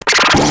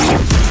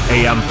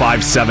AM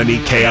 570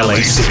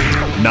 KLAC,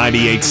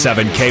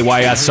 98.7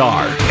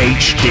 KYSR,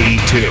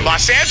 HD2.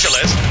 Los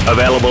Angeles.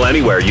 Available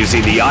anywhere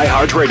using the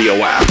iHeartRadio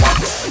app.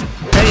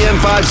 AM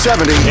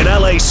 570. An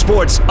LA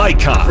sports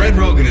icon. Fred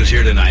Rogan is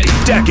here tonight.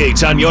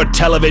 Decades on your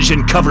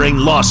television covering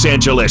Los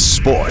Angeles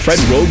sports. Fred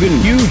Rogan,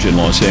 huge in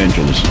Los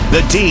Angeles.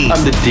 The Dean.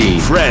 I'm the Dean.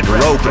 Fred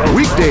Rogan.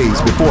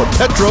 Weekdays before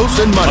Petros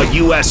and A Money.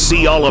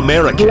 USC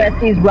All-American.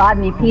 USC's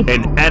Rodney Peete.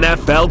 An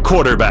NFL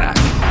quarterback.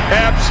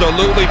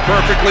 Absolutely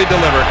perfectly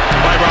delivered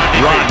by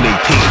Rodney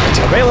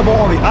Peete. Available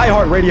on the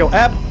iHeartRadio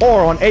app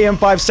or on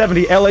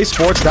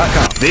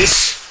AM570LAsports.com.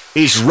 This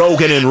is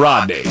Rogan and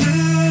Rodney.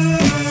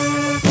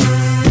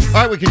 All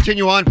right, we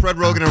continue on. Fred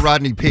Rogan and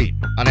Rodney Peete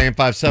on AM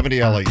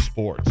 570 LA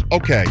Sports.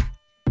 Okay.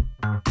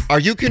 Are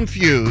you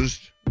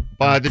confused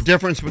by the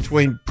difference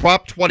between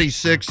Prop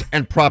 26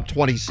 and Prop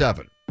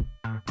 27?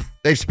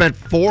 They've spent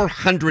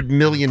 $400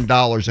 million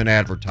in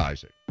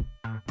advertising,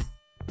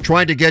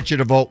 trying to get you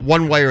to vote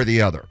one way or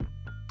the other.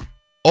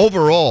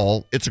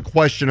 Overall, it's a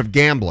question of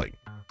gambling.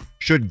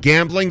 Should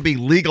gambling be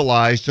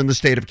legalized in the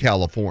state of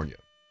California?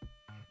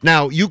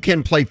 Now, you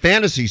can play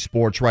fantasy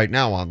sports right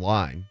now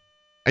online,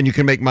 and you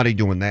can make money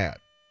doing that.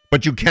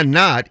 But you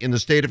cannot, in the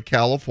state of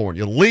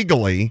California,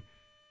 legally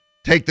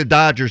take the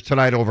Dodgers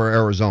tonight over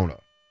Arizona.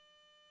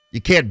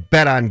 You can't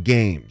bet on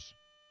games.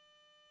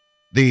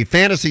 The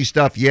fantasy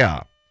stuff,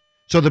 yeah.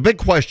 So the big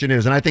question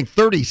is, and I think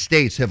 30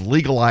 states have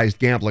legalized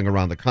gambling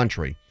around the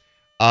country.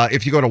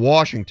 If you go to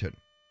Washington,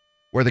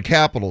 where the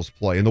Capitals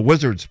play and the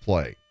Wizards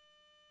play,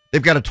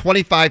 they've got a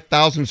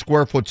 25,000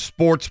 square foot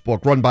sports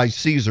book run by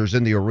Caesars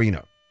in the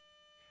arena.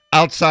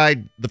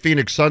 Outside the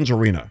Phoenix Suns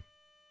arena,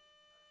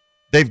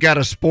 they've got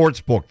a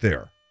sports book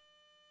there.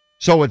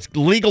 So it's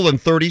legal in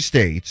 30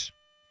 states.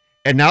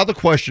 And now the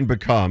question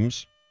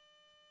becomes,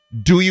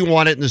 do you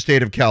want it in the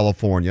state of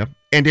California?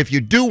 And if you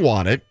do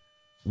want it,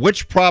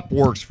 which prop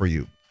works for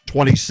you,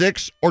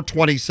 26 or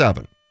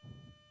 27?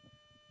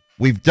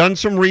 We've done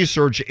some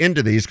research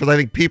into these because I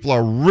think people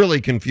are really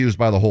confused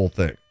by the whole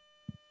thing.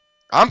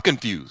 I'm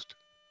confused.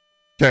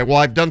 Okay, well,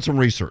 I've done some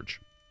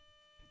research,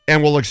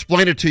 and we'll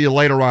explain it to you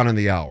later on in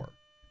the hour.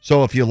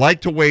 So if you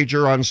like to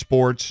wager on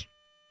sports,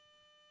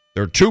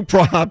 there are two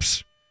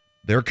props.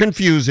 They're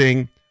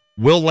confusing.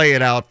 We'll lay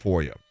it out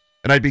for you,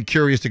 and I'd be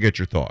curious to get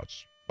your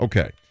thoughts.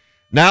 Okay.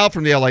 Now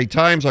from the LA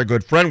Times, our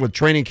good friend with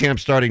training camp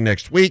starting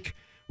next week,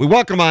 we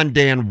welcome on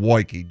Dan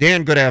Woike.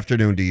 Dan, good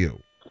afternoon to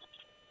you.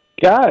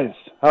 Guys,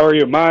 how are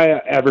you? My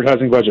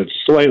advertising budget's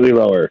slightly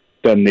lower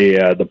than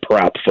the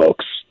prop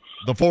folks.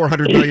 The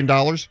 $400 million?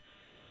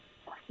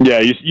 Yeah,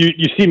 you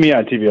see me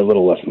on TV a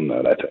little less than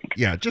that, I think.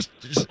 Yeah, just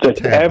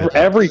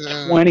every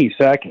 20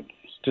 seconds.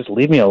 Just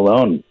leave me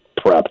alone,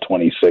 Prop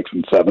 26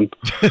 and 7.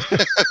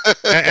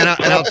 and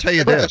I'll tell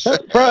you this.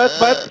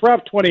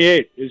 Prop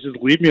 28 is just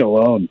leave me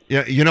alone.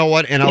 Yeah, you know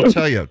what? And I'll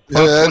tell you,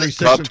 Prop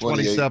 26 and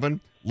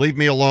 27, leave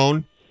me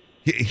alone.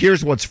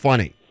 Here's what's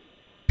funny.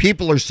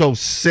 People are so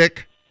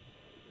sick,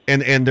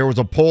 and there was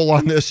a poll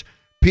on this.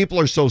 People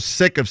are so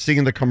sick of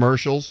seeing the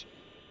commercials.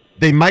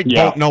 They might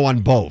vote no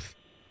on both.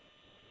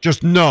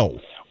 Just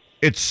no.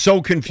 It's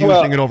so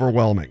confusing and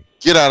overwhelming.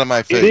 Get out of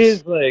my face. It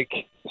is like,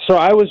 so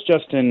I was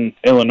just in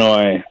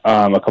Illinois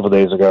a couple of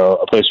days ago,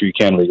 a place where you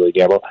can legally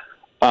gamble,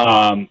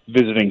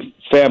 visiting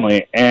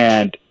family.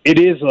 And it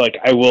is like,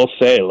 I will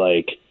say,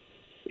 like,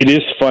 it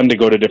is fun to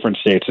go to different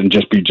states and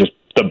just be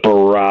the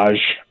barrage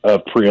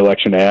of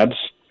pre-election ads.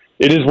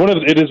 It is one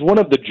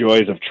of the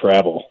joys of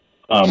travel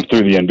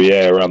through the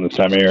NBA around this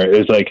time of year.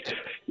 Is like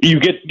you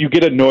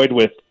get annoyed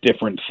with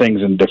different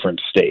things in different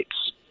states.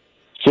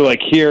 So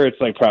like here,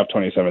 it's like Prop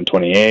 27,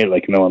 28.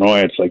 Like in Illinois,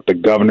 it's like the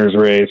governor's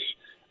race.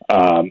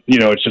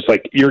 It's just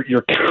like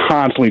you're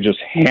constantly just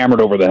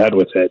hammered over the head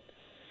with it,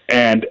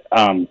 and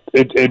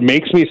it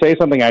makes me say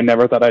something I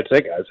never thought I'd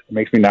say, guys. It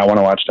makes me not want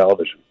to watch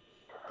television.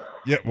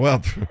 Yeah,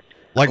 well,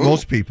 like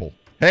most people.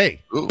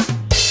 Hey. Ooh.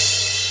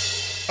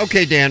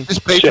 Okay, Dan.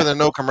 Just pay for the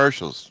no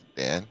commercials,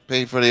 Dan.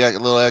 Pay for the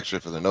little extra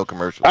for the no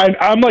commercials.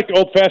 I'm like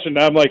old-fashioned.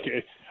 I'm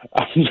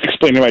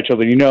explaining to my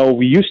children,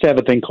 we used to have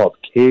a thing called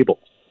cable,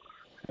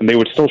 and they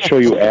would still show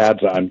you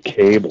ads on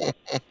cable.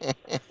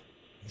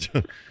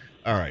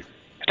 All right.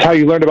 It's how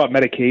you learned about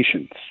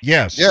medications.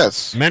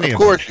 Yes. Many of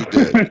course you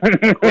did.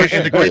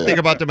 And the great thing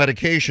about the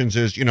medications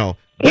is,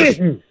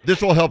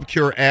 this will help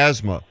cure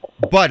asthma,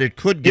 but it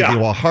could give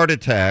you a heart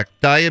attack,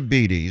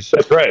 diabetes.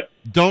 That's right.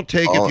 Don't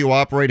take if you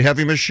operate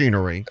heavy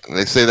machinery.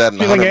 They say that in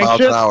 100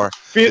 miles an hour.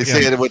 They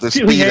say it with the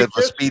speed of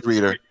a speed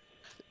reader.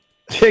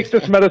 Take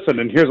this medicine,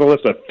 and here's a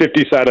list of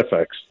 50 side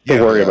effects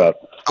to worry about.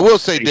 I will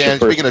say, Dan,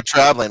 speaking of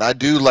traveling, I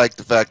do like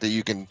the fact that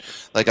you can,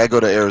 like, I go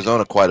to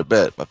Arizona quite a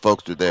bit. My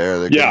folks are there.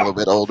 They're getting a little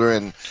bit older,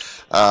 and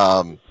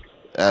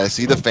I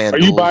see the fan. Are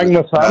you buying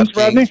the Suns,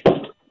 Rodney?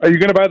 Are you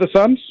going to buy the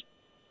Suns?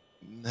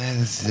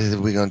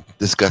 We're going to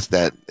discuss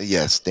that.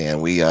 Yes, Dan.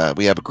 We have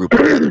a group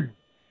together.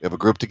 We have a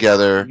group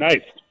together.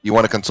 Nice. You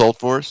want to consult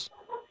for us?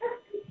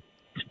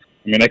 I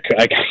mean, I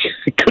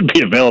could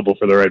be available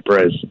for the right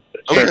price.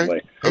 it,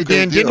 certainly. Hey,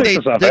 Dan,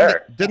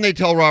 didn't they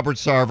tell Robert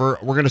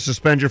Sarver, we're going to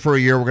suspend you for a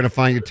year, we're going to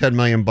fine you $10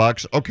 million?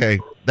 Okay,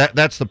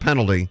 that's the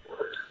penalty.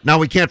 Now,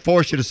 we can't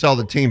force you to sell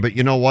the team, but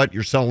you know what?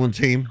 You're selling the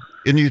team.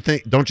 And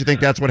don't you think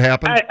that's what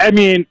happened?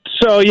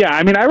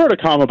 I wrote a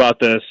column about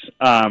this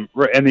and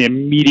the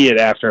immediate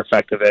after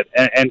effect of it.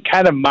 And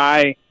kind of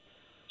my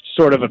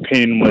sort of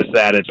opinion was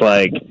that it's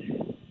like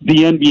the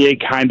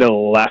NBA kind of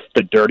left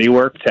the dirty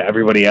work to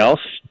everybody else,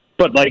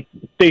 but like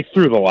they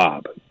threw the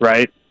lob,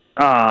 right?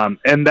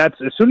 And that's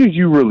as soon as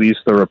you release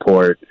the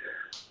report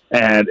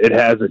and it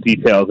has the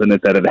details in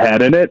it that it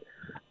had in it,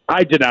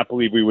 I did not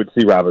believe we would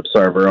see Robert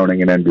Sarver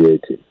owning an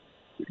NBA team.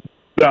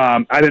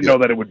 I didn't know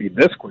that it would be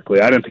this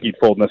quickly. I didn't think he'd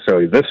fold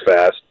necessarily this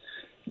fast.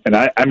 And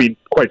I mean,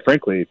 quite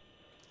frankly,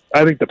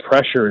 I think the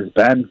pressure has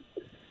been,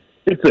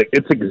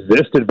 it's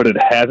existed, but it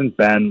hasn't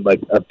been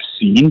like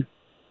obscene.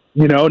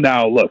 You know,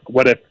 now look,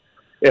 what if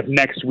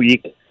next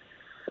week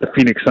the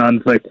Phoenix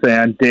Suns, like say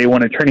on day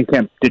one of training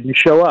camp, didn't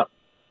show up?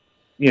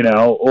 You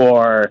know,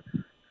 or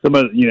some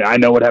of, you know, I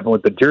know what happened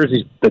with the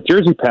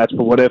jersey patch,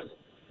 but what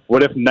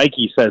if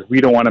Nike says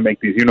we don't want to make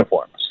these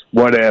uniforms?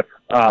 What if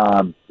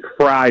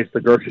Fry's, the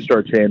grocery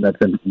store chain that's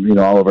in, you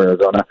know, all over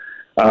Arizona,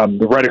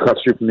 right across the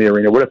street from the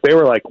arena, what if they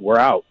were like, we're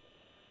out?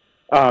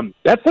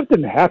 That stuff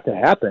didn't have to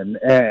happen.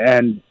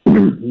 And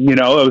you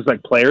know, it was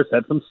like players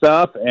said some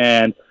stuff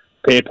and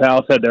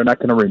PayPal said they're not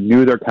going to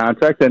renew their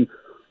contract. And,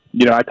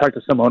 you know, I talked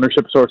to some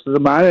ownership sources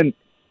of mine and,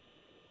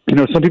 you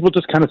know, some people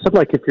just kind of said,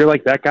 like, if you're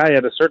like that guy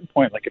at a certain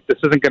point, like, if this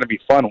isn't going to be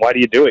fun, why do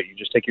you do it? You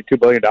just take your $2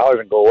 billion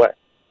and go away.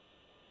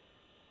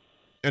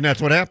 And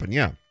that's what happened,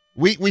 yeah.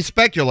 We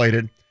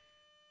speculated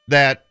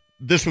that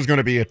this was going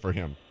to be it for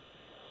him.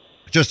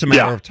 Just a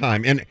matter of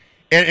time.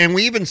 And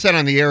we even said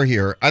on the air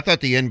here, I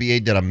thought the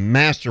NBA did a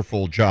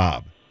masterful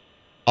job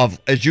of,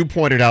 as you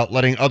pointed out,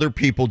 letting other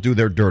people do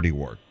their dirty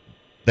work.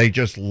 They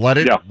just let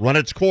it run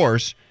its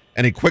course,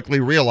 and he quickly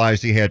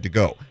realized he had to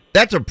go.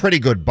 That's a pretty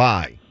good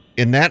buy.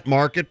 In that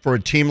market, for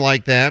a team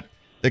like that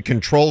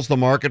controls the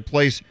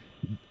marketplace,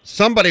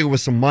 somebody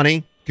with some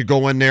money could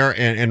go in there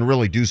and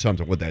really do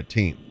something with that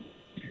team.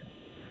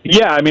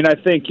 Yeah, I mean, I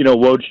think, you know,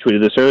 Woj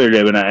tweeted this earlier,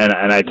 Dave, and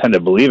I tend to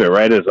believe it,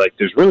 right? Is like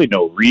there's really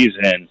no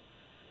reason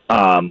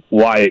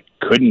why it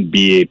couldn't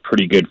be a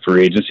pretty good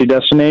free agency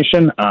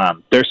destination.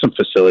 There's some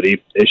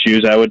facility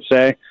issues, I would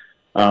say,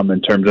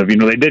 in terms of, you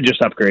know, they did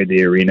just upgrade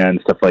the arena and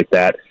stuff like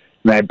that,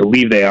 and I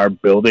believe they are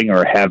building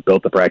or have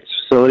built the practice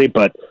facility,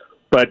 but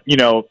you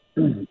know,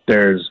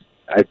 there's,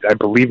 I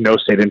believe, no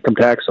state income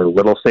tax or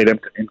little state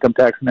income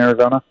tax in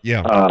Arizona.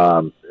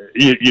 Yeah.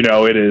 You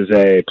know, it is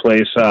a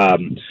place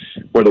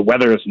where the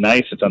weather is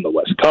nice. It's on the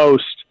West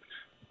Coast.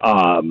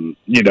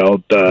 You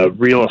know, the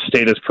real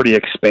estate is pretty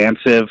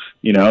expansive.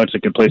 You know, it's a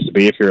good place to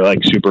be if you're like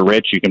super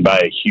rich. You can buy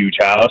a huge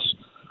house.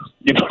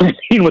 You know what I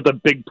mean? With a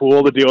big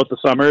pool to deal with the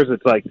summers.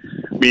 It's like,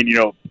 I mean, you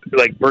know,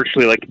 like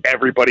virtually like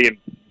everybody in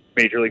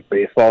Major League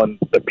Baseball and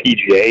the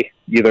PGA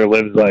either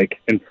lives like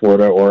in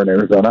Florida or in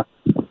Arizona.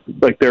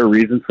 Like there are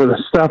reasons for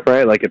this stuff,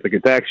 right? Like it's a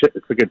good tax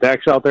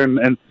shelter,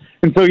 and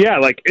so yeah,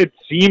 like it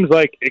seems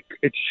like it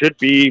should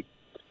be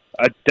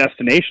a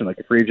destination, like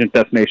a free agent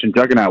destination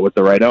juggernaut with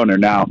the right owner.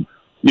 Now,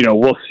 you know,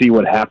 we'll see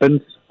what happens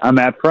on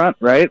that front,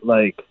 right?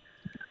 Like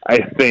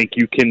I think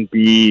you can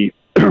be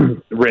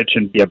rich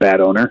and be a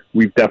bad owner.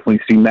 We've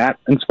definitely seen that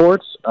in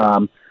sports.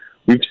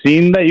 We've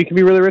seen that you can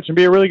be really rich and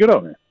be a really good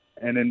owner.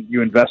 And then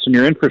you invest in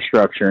your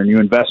infrastructure and you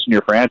invest in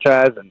your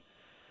franchise.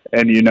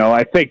 And you know,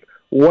 I think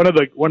one of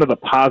the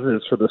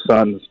positives for the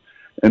Suns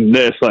in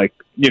this, like,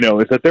 you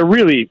know, is that there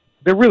really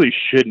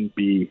shouldn't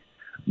be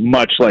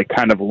much like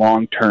kind of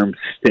long-term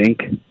stink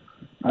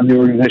on the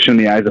organization in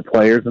the eyes of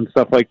players and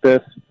stuff like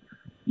this.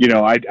 You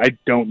know, I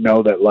don't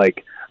know that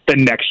like the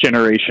next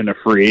generation of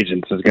free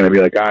agents is going to be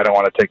like, I don't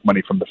want to take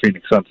money from the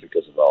Phoenix Suns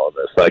because of all of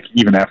this. Like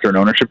even after an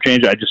ownership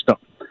change, I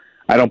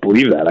don't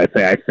believe that. I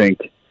think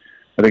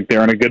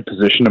they're in a good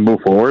position to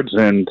move forwards,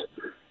 and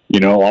you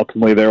know,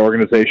 ultimately their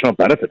organization will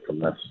benefit from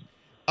this.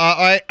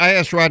 I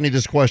asked Rodney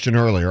this question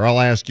earlier. I'll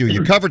ask you.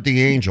 You covered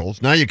the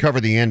Angels. Now you cover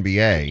the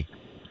NBA.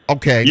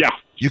 Okay. Yeah.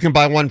 You can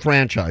buy one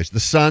franchise, the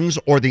Suns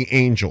or the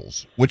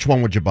Angels. Which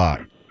one would you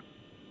buy?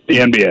 The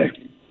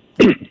NBA.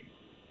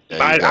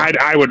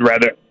 I would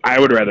rather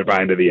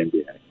buy into the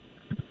NBA.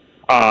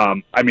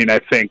 I mean, I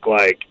think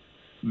like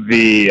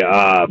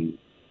one,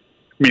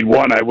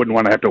 I wouldn't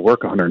want to have to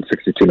work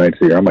 162 nights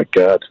a year. Oh my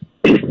God,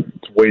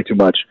 it's way too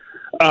much.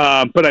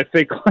 But I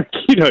think like,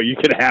 you know, you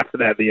can half of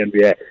that in the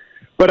NBA.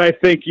 But I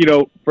think, you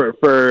know,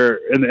 for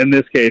in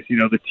this case, you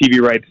know, the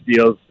TV rights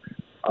deals,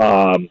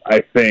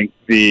 I think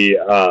the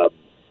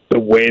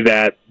way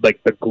that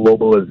like the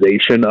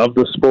globalization of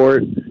the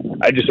sport,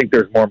 I just think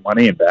there's more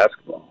money in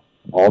basketball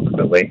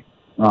ultimately.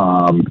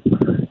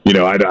 You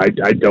know, I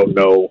don't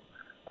know.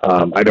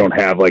 I don't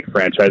have like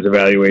franchise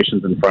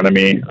evaluations in front of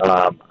me.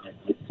 I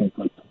think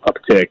like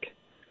uptick,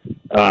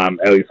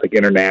 at least like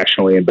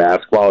internationally in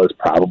basketball, is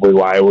probably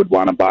why I would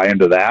want to buy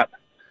into that.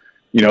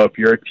 You know, if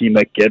you're a team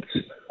that gets,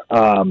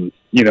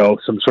 you know,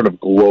 some sort of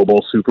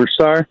global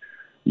superstar,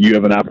 you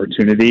have an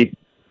opportunity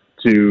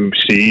to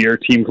see your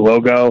team's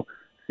logo,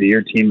 see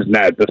your team's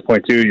at this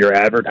point too, your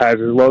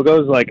advertisers'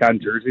 logos like on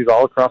jerseys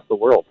all across the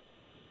world.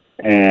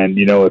 And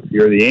if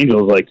you're the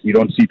Angels, like you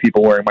don't see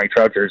people wearing Mike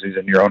Trout jerseys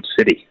in your own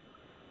city,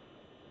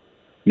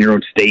 in your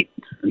own state,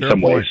 in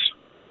some ways.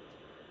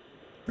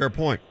 Fair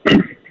point.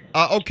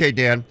 Okay,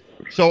 Dan.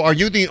 So, are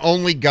you the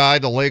only guy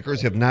the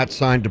Lakers have not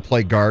signed to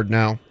play guard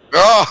now?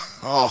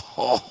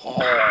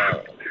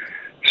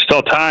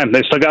 Still time.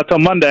 They still got till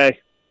Monday.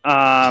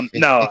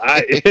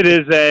 It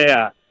is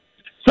a.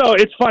 So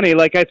it's funny.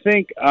 Like I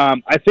think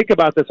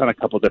about this on a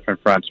couple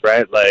different fronts,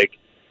 right? Like,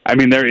 I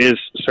mean, there is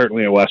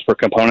certainly a Westbrook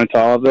component to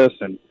all of this,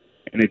 and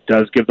it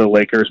does give the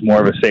Lakers more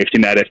of a safety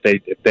net if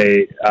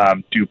they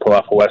do pull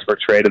off a Westbrook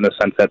trade, in the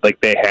sense that like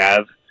they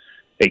have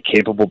a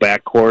capable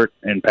backcourt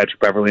and Patrick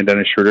Beverley and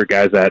Dennis Schroeder,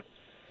 guys that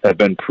have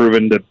been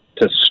proven to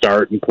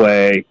start and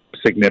play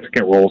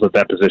significant roles at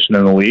that position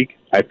in the league.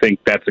 I think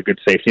that's a good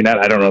safety net.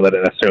 I don't know that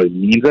it necessarily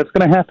means that's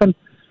going to happen.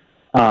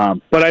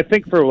 But I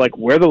think for like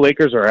where the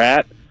Lakers are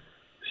at,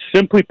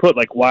 simply put,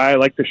 like why I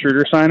like the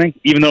Schroeder signing,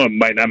 even though it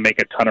might not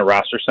make a ton of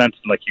roster sense,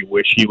 and like you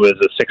wish he was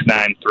a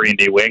 6'9",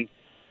 3-and-D wing.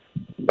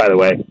 By the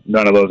way,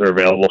 none of those are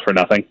available for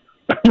nothing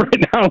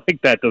right now.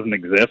 Like that doesn't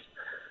exist.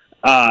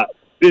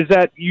 Is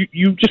that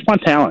you just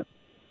want talent,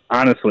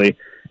 honestly.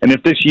 And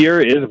if this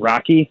year is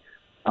rocky,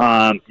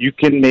 you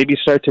can maybe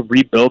start to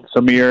rebuild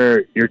some of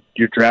your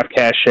draft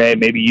cachet.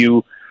 Maybe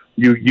you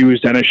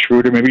use Dennis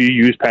Schroeder. Maybe you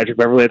use Patrick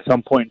Beverley at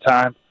some point in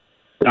time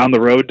down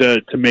the road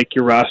to make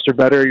your roster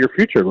better, your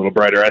future a little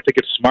brighter. I think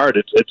it's smart.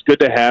 It's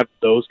good to have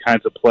those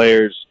kinds of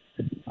players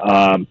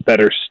that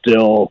are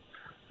still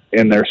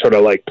in their sort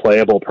of like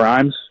playable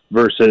primes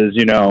versus,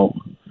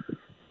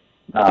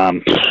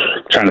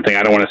 trying to think,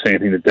 I don't want to say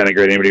anything to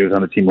denigrate anybody who was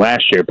on the team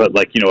last year, but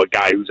like, a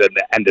guy who's at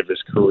the end of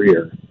his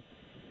career.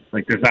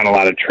 Like there's not a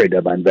lot of trade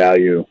deadline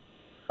value,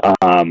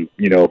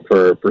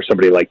 for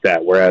somebody like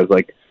that. Whereas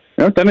like,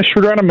 Dennis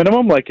Schroeder on a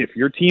minimum, like if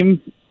you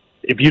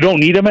don't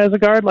need him as a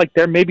guard, like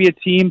there may be a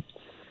team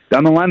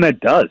down the line that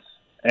does,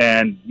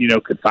 and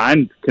could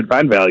find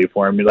value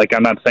for him. Like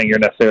I'm not saying you're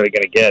necessarily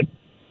going to get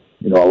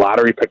a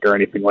lottery pick or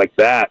anything like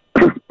that,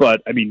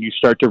 but I mean you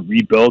start to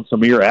rebuild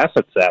some of your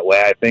assets that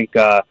way. I think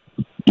the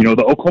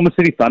Oklahoma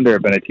City Thunder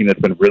have been a team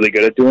that's been really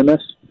good at doing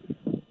this.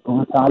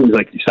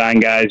 Like you sign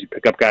guys, you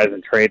pick up guys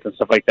in trades and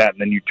stuff like that,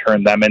 and then you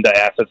turn them into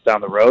assets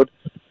down the road.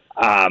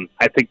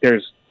 I think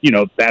there's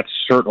that's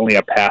certainly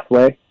a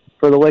pathway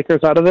for the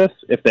Lakers out of this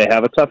if they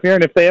have a tough year.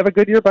 And if they have a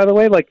good year, by the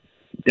way, like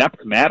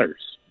depth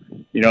matters.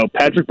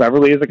 Patrick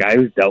Beverley is a guy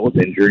who's dealt with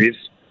injuries.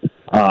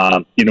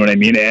 You know what I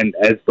mean? And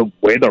as the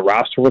way the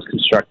roster was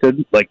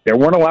constructed, like there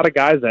weren't a lot of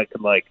guys that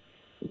could like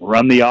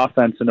run the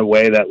offense in a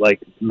way that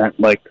like meant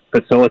like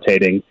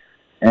facilitating.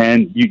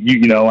 And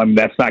I mean,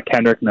 that's not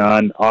Kendrick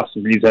Nunn.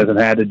 Austin Reeves hasn't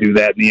had to do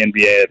that in the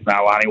NBA. It's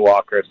not Lonnie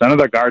Walker. It's none of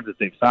the guards that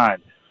they've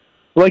signed.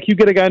 But, like you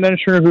get a guy Dennis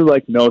Schroeder who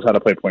like knows how to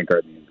play point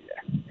guard in the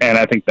NBA, and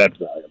I think that's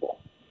valuable.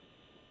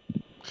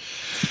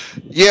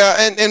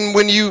 Yeah, and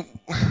when you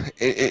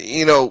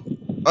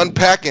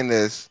unpacking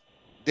this,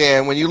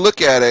 Dan, when you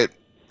look at it,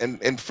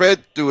 and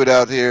Fred threw it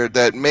out here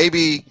that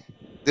maybe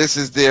this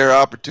is their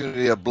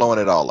opportunity of blowing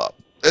it all up.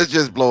 Let's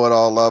just blow it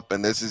all up,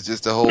 and this is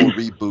just a whole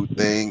reboot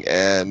thing.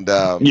 And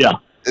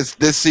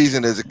this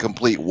season is a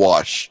complete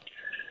wash.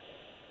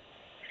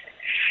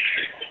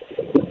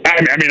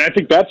 I mean, I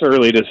think that's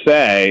early to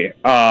say.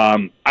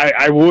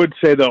 I would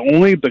say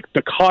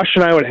the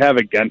caution I would have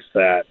against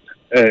that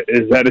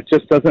is that it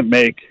just doesn't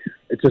make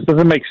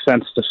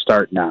sense to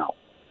start now.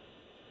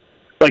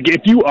 Like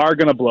if you are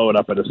going to blow it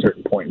up at a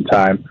certain point in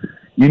time,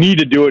 you need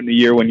to do it in a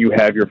year when you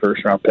have your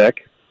first round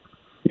pick.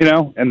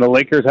 And the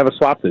Lakers have a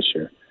swap this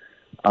year.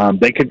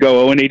 They could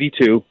go 0-82,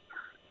 you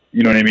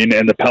know what I mean?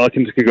 And the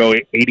Pelicans could go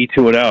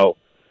 82-0,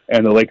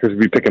 and the Lakers would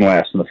be picking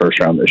last in the first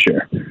round this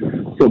year.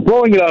 So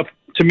blowing it up,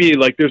 to me,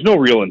 like there's no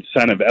real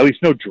incentive, at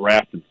least no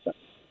draft incentive,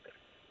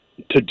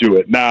 to do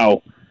it.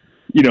 Now,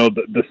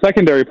 the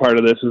secondary part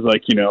of this is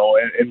like,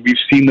 and we've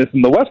seen this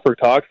in the Westbrook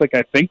talks, like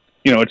I think,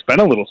 it's been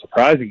a little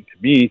surprising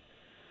to me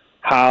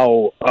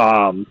how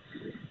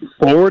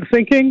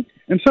forward-thinking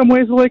in some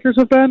ways the Lakers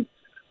have been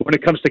when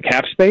it comes to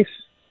cap space.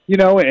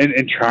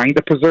 And trying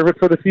to preserve it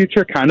for the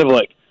future, kind of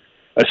like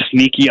a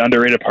sneaky,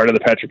 underrated part of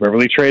the Patrick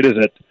Beverley trade is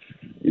that,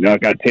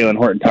 got Talen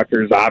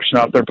Horton-Tucker's option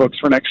off their books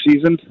for next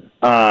season.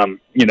 So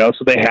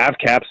they have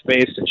cap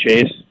space to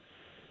chase,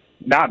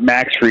 not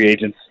max free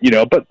agents,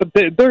 but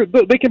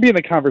they can be in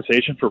the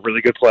conversation for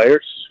really good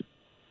players.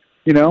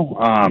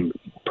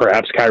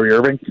 Perhaps Kyrie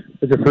Irving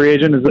is a free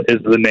agent is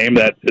the name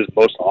that is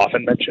most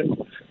often mentioned.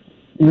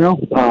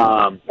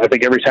 I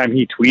think every time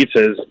he tweets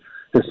his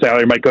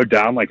salary might go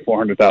down like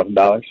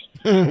 $400,000.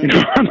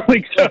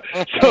 Like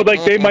so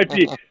like they might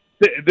be,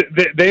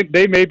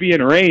 they may be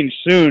in range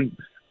soon.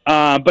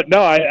 But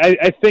no,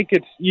 I think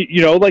it's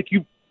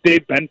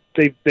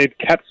they've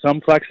kept some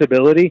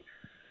flexibility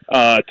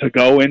to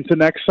go into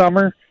next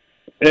summer.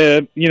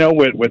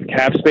 With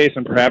cap space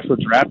and perhaps with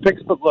draft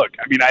picks. But look,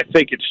 I mean, I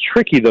think it's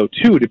tricky though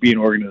too to be an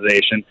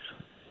organization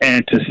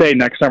and to say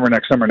next summer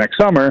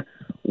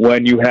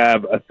when you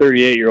have a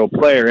 38-year-old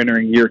player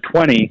entering year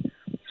 20,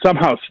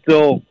 somehow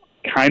still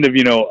kind of,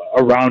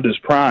 around his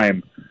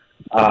prime.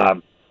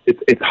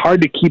 It's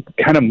hard to keep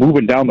kind of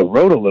moving down the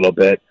road a little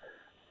bit,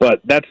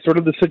 but that's sort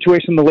of the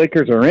situation the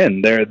Lakers are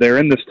in. They're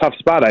in this tough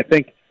spot.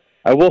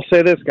 I will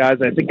say this, guys.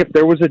 I think if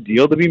there was a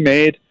deal to be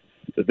made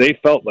that they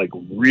felt like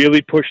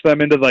really pushed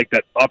them into like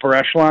that upper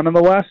echelon in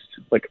the West,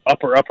 like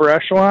upper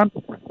echelon,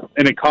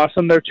 and it cost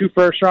them their two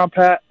first round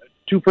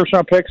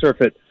picks, or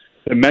if it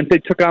meant they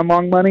took on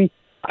long money,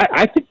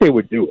 I think they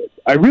would do it.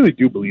 I really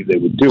do believe they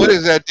would do it. What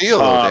is that deal,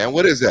 Dan?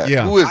 What is that?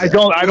 Yeah. Who is that?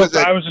 I was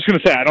just going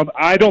to say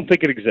I don't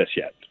think it exists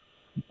yet.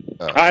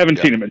 I haven't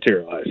seen it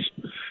materialize.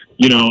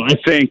 I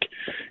think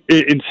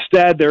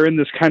instead they're in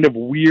this kind of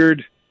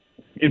weird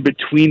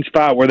in-between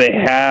spot where they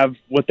have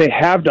what they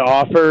have to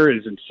offer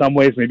is in some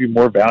ways maybe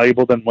more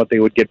valuable than what they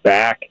would get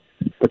back,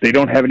 but they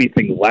don't have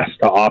anything less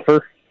to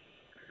offer.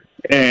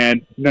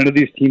 And none of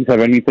these teams have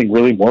anything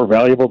really more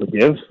valuable to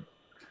give.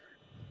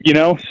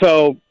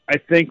 So I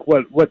think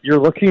what you're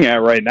looking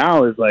at right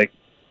now is like,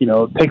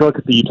 take a look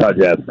at the Utah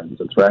Jazz, for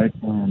instance, right?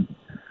 And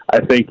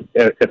I think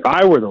if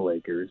I were the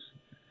Lakers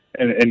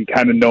and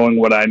kind of knowing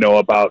what I know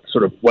about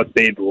sort of what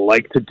they'd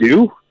like to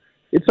do,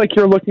 it's like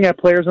you're looking at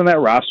players on that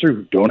roster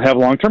who don't have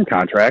long-term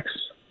contracts,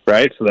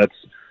 right? So that's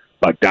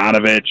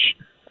Bogdanovich.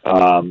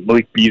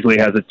 Malik Beasley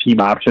has a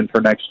team option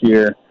for next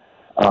year.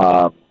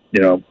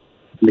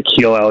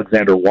 Nickeil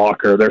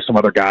Alexander-Walker. There's some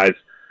other guys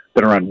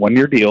that are on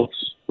one-year deals,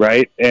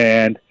 right?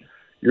 And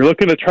you're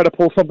looking to try to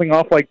pull something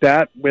off like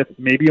that with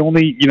maybe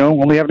only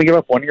having to give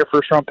up 1 year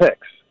first-round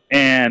picks.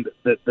 And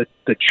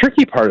the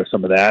tricky part of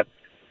some of that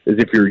is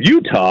if you're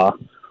Utah,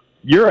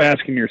 you're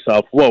asking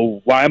yourself,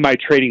 whoa, why am I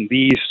trading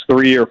these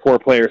 3 or 4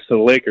 players to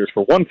the Lakers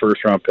for 1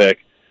 first-round pick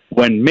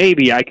when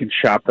maybe I can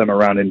shop them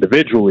around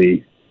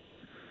individually,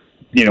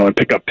 and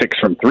pick up picks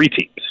from 3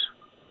 teams?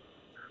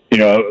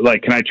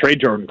 Can I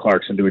trade Jordan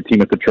Clarkson to a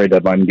team at the trade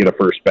deadline and get a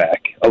first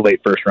back, a late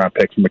first-round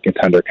pick from a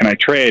contender? Can I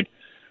trade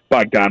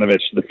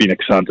Bogdanovich to the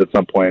Phoenix Suns at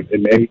some point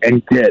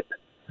and get,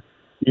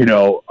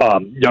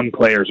 young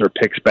players or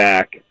picks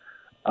back?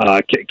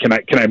 Can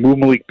I move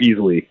Malik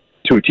Beasley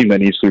to a team that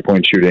needs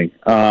 3-point shooting?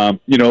 Those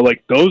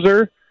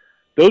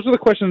are the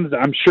questions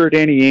I'm sure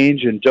Danny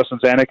Ainge and Justin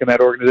Zanuck and that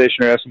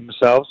organization are asking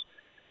themselves.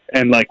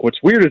 And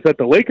what's weird is that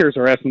the Lakers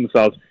are asking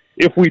themselves,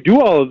 if we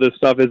do all of this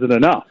stuff, is it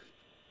enough?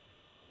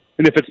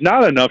 And if it's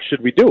not enough,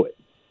 should we do it?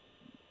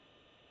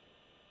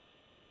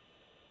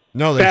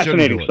 No, they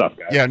fascinating shouldn't do it. stuff,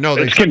 guys. Yeah, no,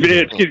 they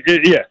shouldn't.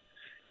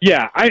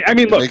 Yeah. I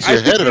mean, look, I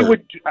think it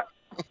would.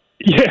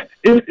 Yeah,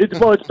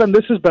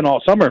 this has been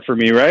all summer for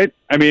me, right?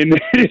 I mean,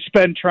 it's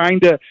been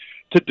trying to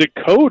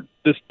decode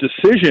this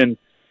decision,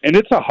 and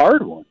it's a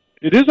hard one.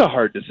 It is a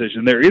hard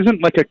decision. There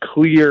isn't like a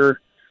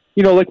clear,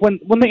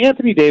 when the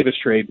Anthony Davis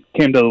trade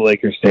came to the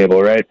Lakers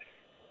table, right?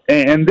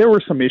 And there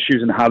were some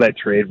issues in how that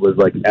trade was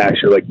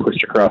actually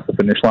pushed across the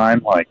finish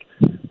line.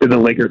 Did the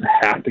Lakers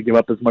have to give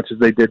up as much as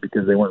they did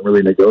because they weren't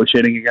really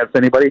negotiating against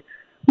anybody?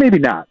 Maybe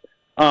not.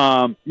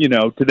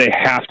 Did they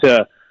have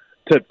to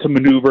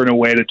maneuver in a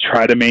way to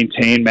try to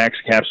maintain max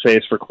cap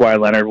space for Kawhi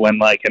Leonard when,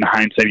 in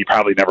hindsight, he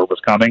probably never was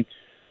coming?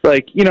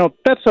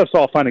 That stuff's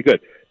all fine and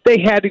good.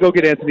 They had to go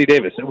get Anthony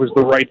Davis. It was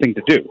the right thing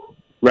to do,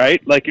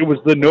 right? It was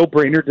the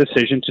no-brainer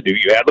decision to do.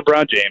 You had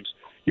LeBron James.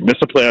 You missed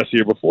the playoffs the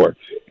year before.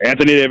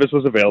 Anthony Davis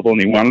was available,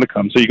 and he wanted to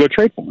come, so you go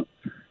trade for him.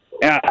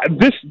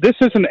 This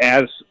isn't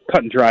as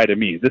cut and dry to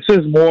me. This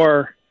is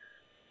more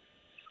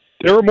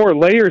 – there are more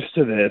layers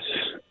to this,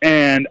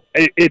 and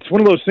it's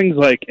one of those things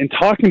in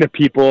talking to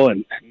people,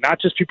 and not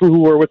just people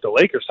who were with the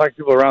Lakers, talking to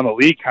people around the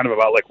league kind of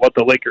about what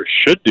the Lakers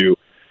should do,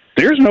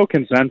 there's no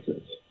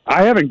consensus.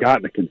 I haven't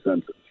gotten a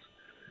consensus.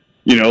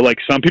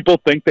 Some people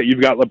think that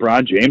you've got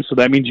LeBron James, so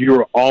that means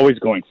you're always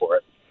going for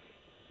it.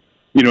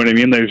 You know what I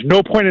mean? There's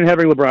no point in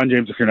having LeBron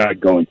James if you're not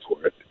going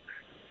for it.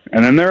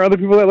 And then there are other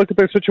people that look at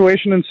their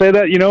situation and say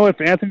that,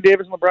 if Anthony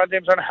Davis and LeBron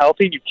James aren't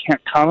healthy, you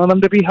can't count on them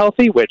to be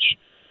healthy, which,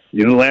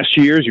 the last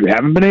 2 years you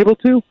haven't been able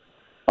to.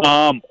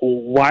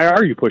 Why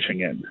are you pushing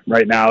in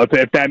right now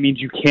if that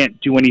means you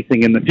can't do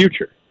anything in the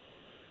future?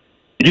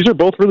 These are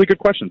both really good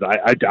questions.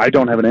 I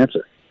don't have an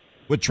answer.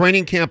 With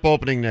training camp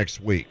opening next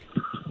week,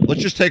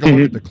 let's just take a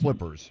look at the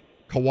Clippers.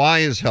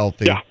 Kawhi is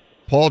healthy. Yeah.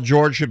 Paul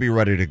George should be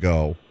ready to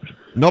go.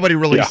 Nobody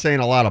really saying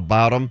a lot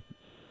about him,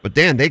 but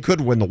Dan, they could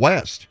win the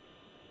West.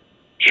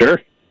 Sure.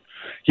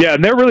 Yeah,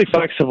 and they're really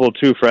flexible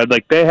too, Fred.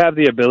 They have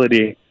the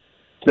ability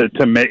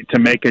to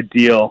make a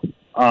deal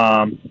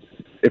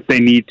if they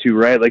need to,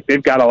 right?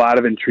 They've got a lot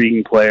of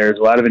intriguing players,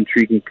 a lot of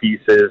intriguing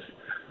pieces.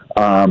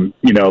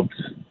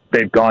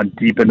 They've gone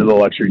deep into the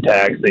luxury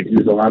tax. They've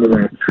used a lot of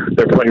their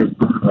players'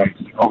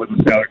 rights over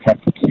the salary cap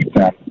to keep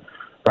them,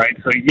 right?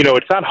 So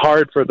it's not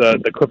hard for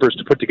the Clippers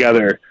to put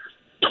together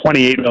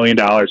 $28 million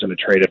in a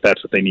trade if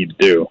that's what they need to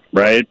do,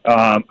 right?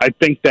 I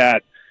think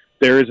that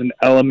there is an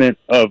element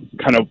of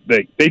kind of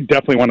they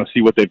definitely want to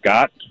see what they've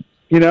got,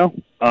 after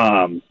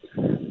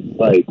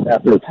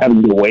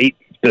having to wait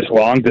this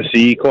long to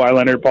see Kawhi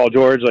Leonard, Paul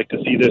George,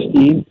 to see this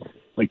team,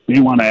 they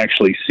want to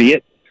actually see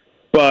it.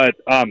 But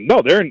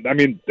no, they're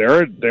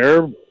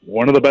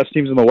one of the best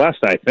teams in the West,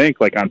 I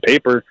think, like on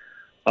paper.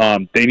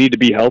 They need to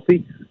be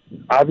healthy,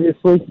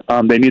 obviously.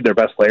 They need their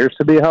best players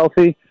to be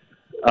healthy.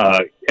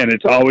 And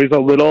it's always a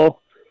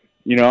little,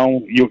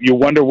 you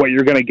wonder what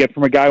you're going to get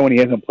from a guy when he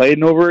hasn't played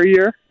in over a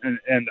year.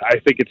 And I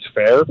think it's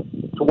fair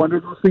to wonder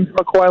those things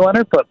about Kawhi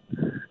Leonard. But,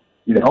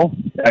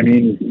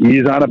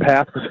 he's on a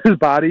path with his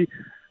body.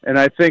 And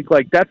I think,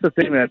 that's the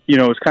thing that,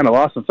 is kind of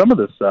lost in some of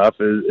this stuff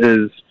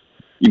is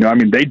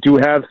they do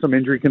have some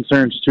injury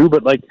concerns too,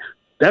 but,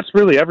 that's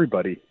really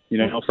everybody.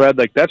 Fred,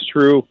 that's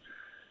true.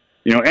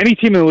 Any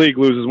team in the league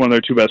loses one of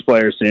their two best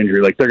players to injury,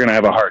 they're going to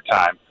have a hard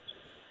time.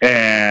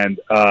 And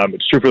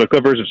it's true for the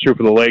Clippers. It's true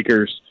for the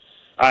Lakers.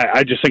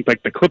 I just think,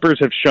 the Clippers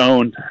have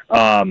shown,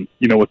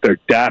 with their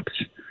depth,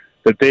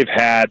 that they've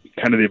had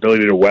kind of the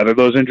ability to weather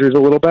those injuries a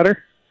little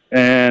better.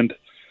 And,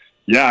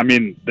 yeah,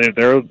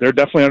 they're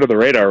definitely under the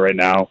radar right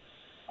now.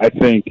 I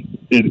think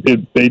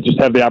they just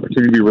have the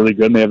opportunity to be really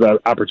good, and they have the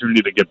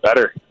opportunity to get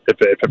better if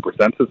it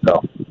presents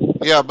itself.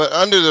 Yeah, but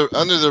under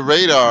the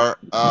radar,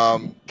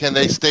 can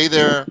they stay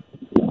there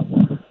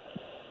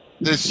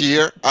this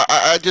year?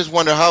 I just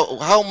wonder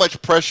how much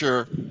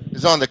pressure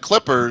is on the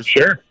Clippers.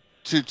 Sure.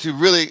 To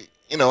really,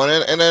 and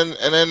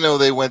I know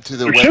they went to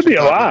the Western should be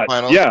a lot.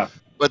 Finals, yeah.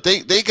 But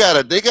they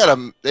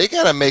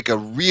gotta make a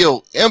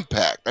real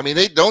impact.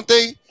 Don't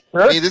they?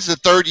 Sure. This is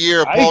the third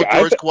year of Paul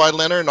George, Kawhi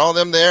Leonard, and all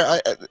them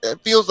there. It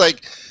feels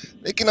like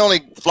they can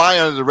only fly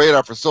under the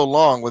radar for so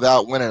long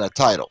without winning a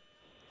title,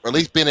 or at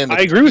least being in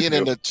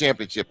the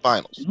championship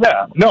finals.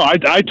 Yeah, no,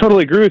 I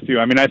totally agree with you.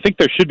 I think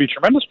there should be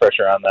tremendous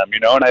pressure on them,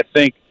 and I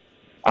think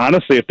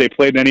honestly, if they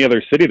played in any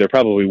other city, there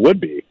probably would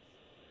be,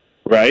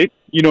 right?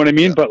 You know what I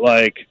mean? Yeah.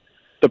 But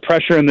the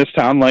pressure in this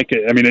town,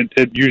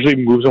 it usually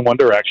moves in one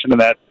direction, and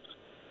that,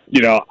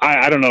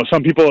 I don't know.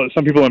 Some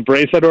people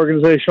embrace that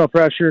organizational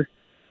pressure.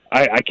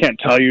 I can't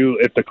tell you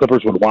if the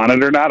Clippers would want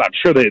it or not. I'm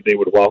sure they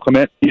would welcome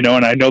it,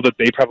 and I know that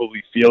they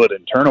probably feel it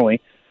internally.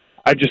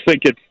 I just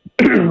think it's,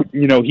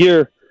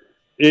 here,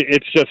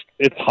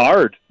 it's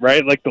hard,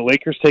 right? The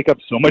Lakers take up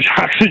so much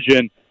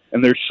oxygen,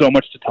 and there's so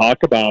much to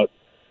talk about,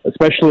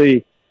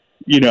 especially,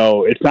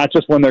 it's not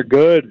just when they're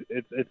good.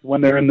 It's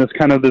when they're in this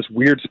kind of this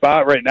weird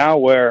spot right now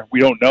where we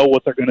don't know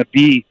what they're going to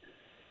be.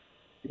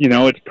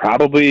 It's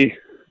probably...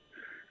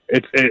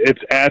 It's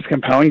as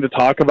compelling to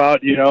talk about,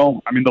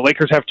 the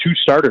Lakers have two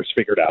starters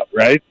figured out,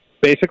 right?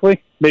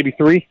 Basically, maybe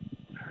three.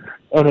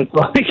 And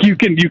it's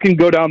you can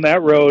go down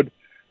that road,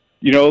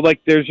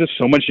 there's just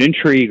so much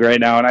intrigue right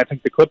now. And I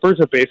think the Clippers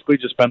have basically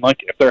just been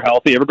if they're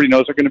healthy, everybody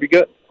knows they're going to be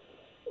good.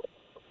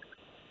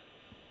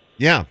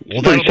 Yeah.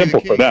 Well, it's pretty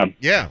simple for them.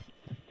 Yeah.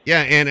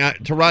 Yeah.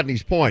 And to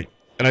Rodney's point,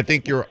 and I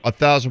think you're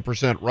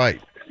 1,000%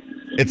 right.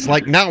 It's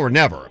now or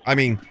never.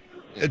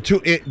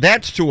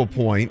 That's to a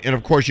point, and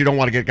of course you don't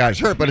want to get guys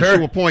hurt, but it's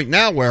to a point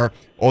now where,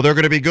 they're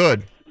going to be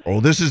good.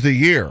 This is the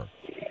year.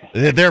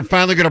 They're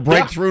finally going to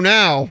break through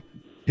now.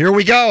 Here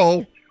we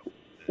go.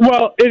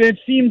 Well, it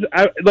seems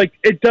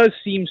it does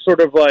seem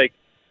sort of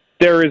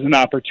there is an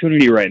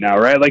opportunity right now,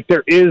 right?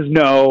 There is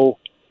no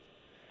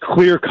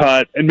clear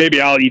cut, and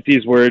maybe I'll eat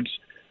these words,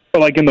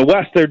 but in the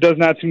West, there does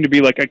not seem to be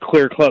a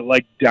clear cut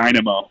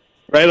dynamo,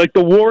 right?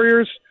 The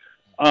Warriors,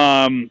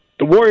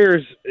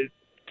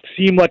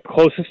 seem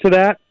closest to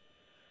that,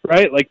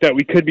 right? That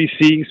we could be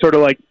seeing sort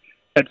of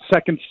that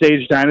second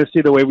stage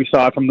dynasty, the way we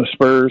saw it from the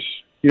Spurs,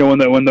 when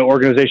the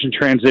organization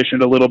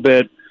transitioned a little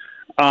bit.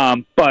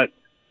 But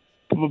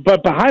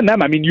behind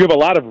them, you have a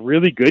lot of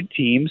really good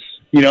teams,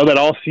 that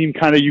all seem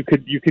kind of, you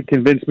could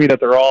convince me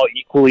that they're all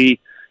equally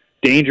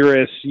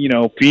dangerous,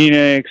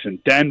 Phoenix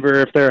and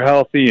Denver if they're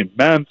healthy, and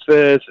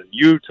Memphis and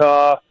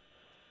Utah.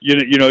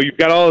 You've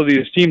got all of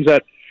these teams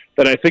that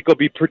I think will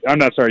be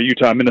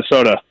Utah,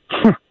 Minnesota.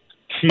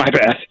 My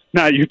bad,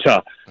 not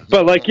Utah.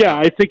 But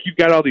I think you've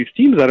got all these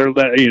teams that are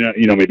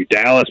maybe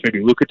Dallas, maybe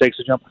Luka takes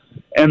a jump,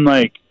 and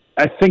I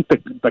think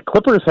the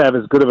Clippers have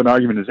as good of an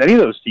argument as any of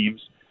those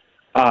teams.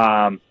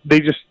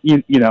 They just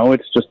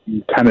it's just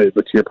kind of,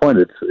 but to your point,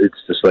 it's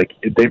just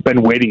they've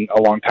been waiting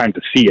a long time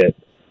to see it.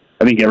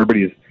 I think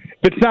everybody's.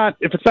 If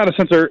it's not a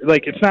sense of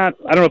it's not.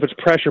 I don't know if it's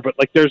pressure, but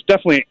there's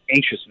definitely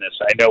anxiousness.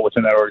 I know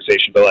within that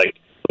organization, but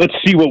let's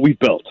see what we've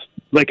built.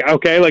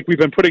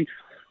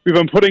 We've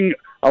been putting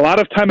a lot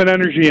of time and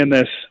energy in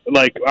this.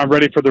 I'm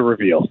ready for the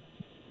reveal.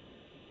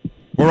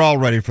 We're all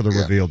ready for the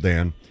reveal,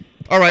 Dan.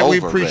 All right, we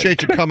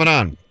appreciate you coming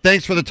on.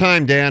 Thanks for the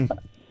time, Dan.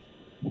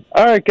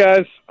 All right,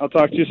 guys. I'll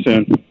talk to you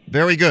soon.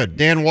 Very good.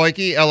 Dan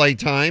Woike, LA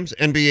Times,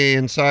 NBA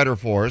insider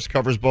for us,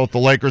 covers both the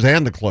Lakers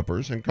and the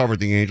Clippers, and covered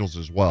the Angels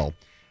as well.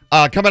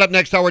 Coming up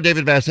next hour,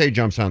 David Vassegh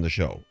jumps on the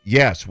show.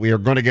 Yes, we are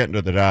going to get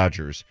into the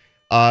Dodgers.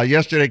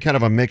 Yesterday, kind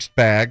of a mixed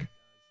bag.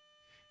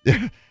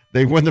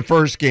 They won the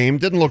first game.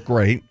 Didn't look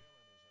great.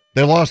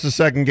 They lost the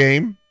second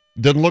game.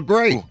 Didn't look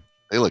great. Ooh,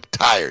 they looked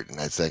tired in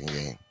that second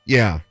game.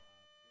 Yeah.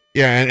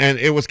 Yeah, and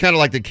it was kind of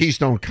like the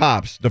Keystone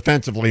Cops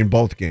defensively in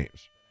both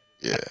games.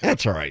 Yeah.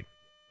 That's all right.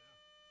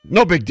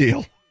 No big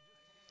deal.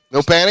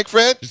 No panic,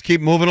 Fred? Just keep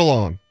moving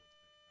along.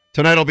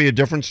 Tonight will be a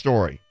different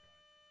story.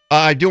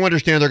 I do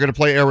understand they're going to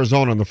play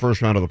Arizona in the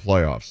first round of the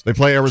playoffs. They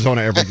play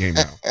Arizona every game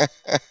now.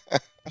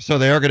 So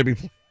they are going to be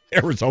playing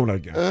Arizona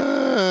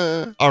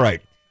again. All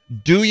right.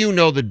 Do you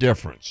know the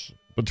difference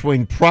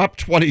between Prop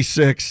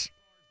 26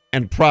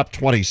 and Prop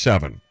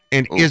 27?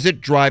 And is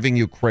it driving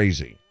you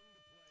crazy?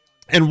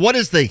 And what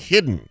is the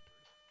hidden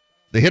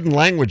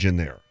language in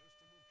there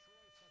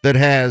that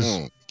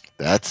has...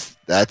 That's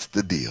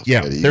the deal.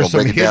 Yeah, there's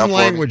some hidden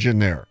language in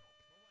there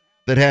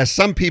that has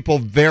some people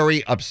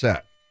very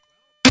upset.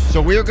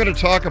 So we are going to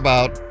talk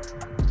about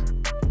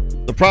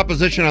the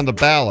proposition on the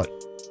ballot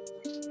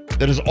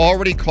that has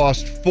already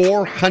cost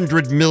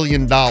 $400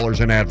 million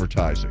in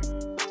advertising.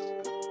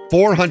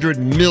 $400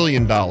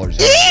 million.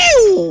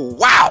 Ew,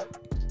 wow.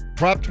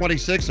 Prop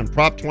 26 and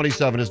Prop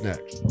 27 is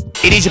next.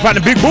 It is your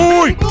partner, Big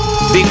Boy.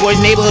 Big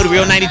Boy's Neighborhood,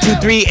 Real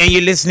 92.3, and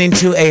you're listening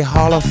to a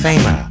Hall of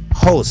Famer,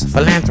 host,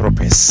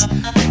 philanthropist.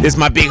 This is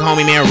my big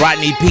homie, man,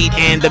 Rodney Pete,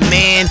 and the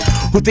man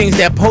who thinks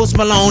that Post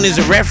Malone is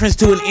a reference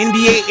to an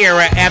NBA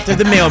era after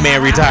the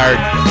mailman retired,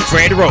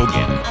 Fred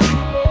Rogan.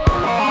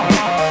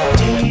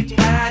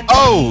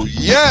 Oh,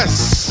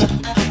 yes.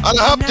 On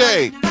a hump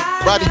day,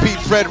 Rodney Pete,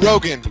 Fred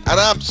Rogan, and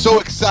I'm so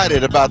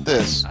excited about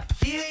this.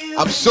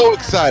 I'm so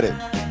excited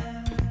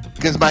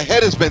because my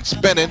head has been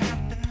spinning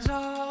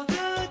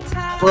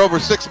for over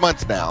 6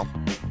 months now.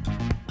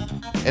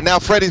 And now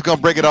Freddie's going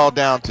to break it all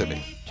down to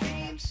me.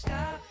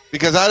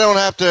 Because I don't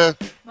have to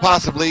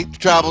possibly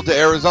travel to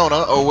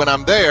Arizona, or when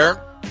I'm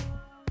there,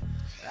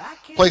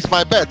 place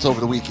my bets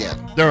over the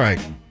weekend. All right.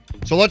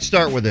 So let's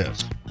start with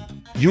this.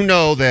 You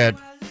know that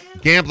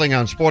gambling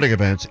on sporting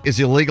events is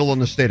illegal in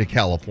the state of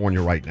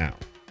California right now.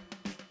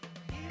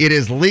 It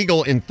is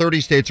legal in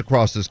 30 states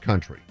across this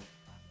country.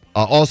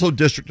 Also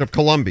District of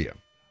Columbia,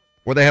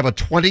 where they have a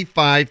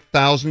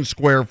 25,000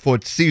 square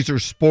foot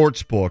Caesars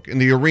Sportsbook in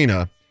the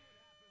arena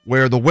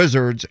where the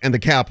Wizards and the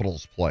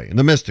Capitals play and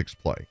the Mystics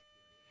play.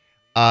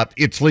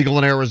 It's legal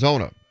in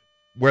Arizona,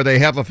 where they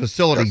have a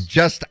facility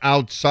just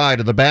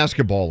outside of the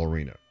basketball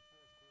arena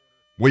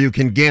where you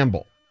can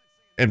gamble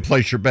and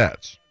place your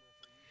bets.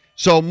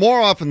 So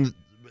more often,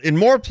 in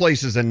more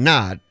places than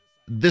not,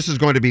 this is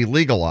going to be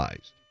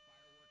legalized.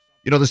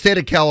 You know, the state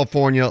of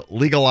California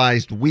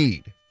legalized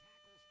weed.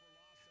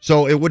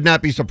 So it would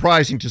not be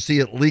surprising to see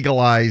it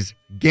legalize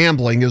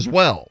gambling as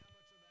well.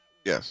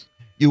 Yes.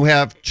 You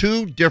have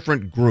two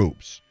different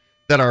groups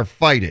that are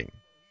fighting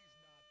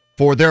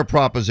for their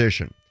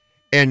proposition.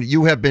 And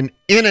you have been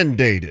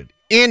inundated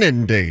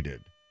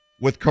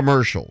with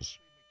commercials.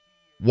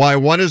 Why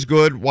one is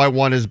good, why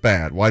one is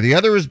bad. Why the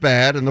other is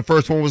bad and the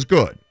first one was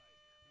good.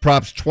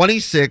 Props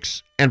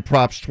 26 and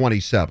Props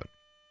 27.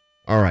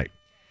 All right.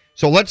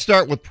 So let's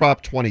start with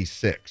Prop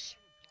 26.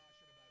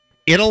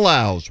 It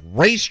allows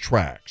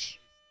racetracks,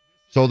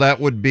 so that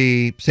would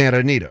be Santa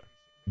Anita,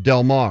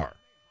 Del Mar,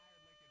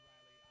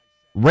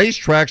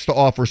 racetracks to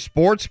offer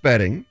sports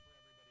betting.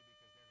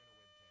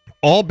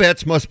 All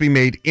bets must be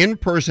made in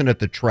person at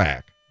the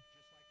track.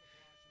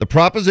 The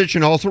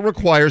proposition also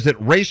requires that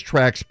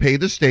racetracks pay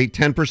the state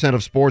 10%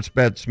 of sports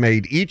bets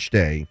made each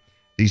day.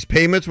 These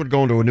payments would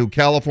go into a new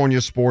California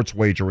sports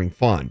wagering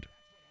fund.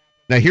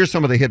 Now, here's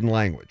some of the hidden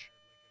language.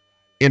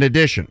 In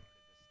addition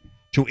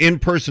to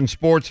in-person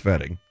sports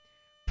betting,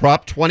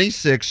 Prop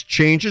 26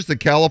 changes the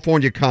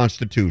California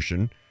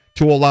Constitution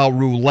to allow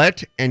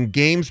roulette and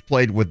games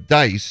played with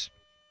dice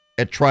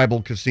at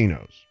tribal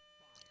casinos.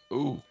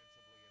 Ooh,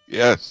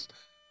 yes.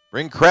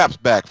 Bring craps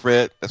back,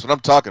 Fred. That's what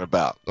I'm talking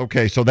about.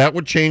 Okay, so that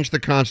would change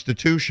the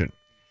Constitution.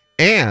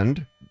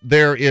 And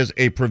there is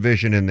a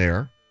provision in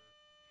there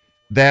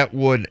that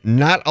would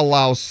not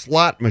allow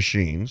slot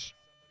machines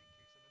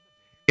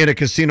in a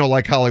casino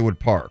like Hollywood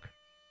Park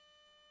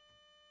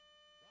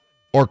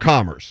or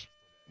Commerce.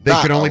 They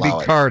could only be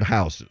card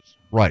houses.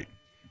 Right.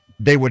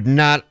 They would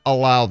not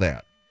allow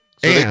that.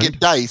 So they get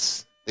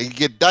dice. They could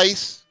get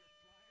dice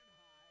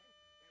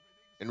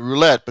and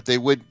roulette, but they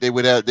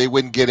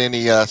wouldn't get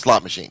any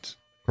slot machines.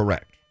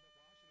 Correct.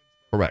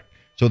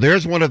 So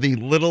there's one of the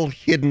little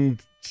hidden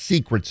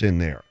secrets in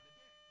there.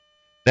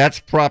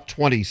 That's Prop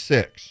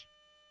 26.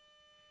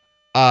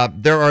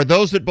 There are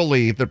those that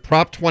believe that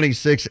Prop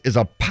 26 is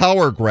a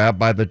power grab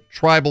by the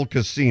tribal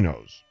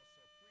casinos.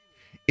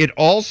 It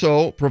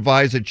also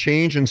provides a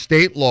change in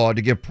state law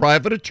to give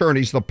private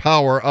attorneys the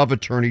power of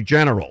attorney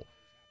general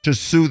to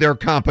sue their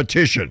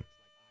competition.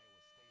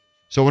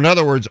 So in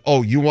other words,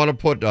 you want to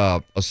put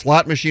a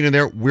slot machine in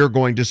there? We're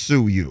going to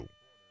sue you.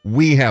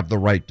 We have the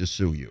right to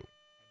sue you.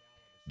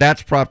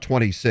 That's Prop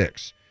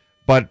 26.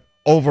 But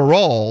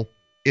overall,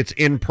 it's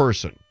in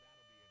person.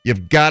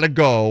 You've got to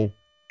go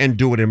and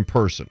do it in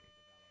person.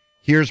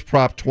 Here's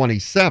Prop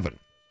 27.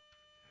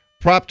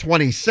 Prop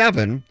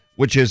 27,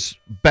 which is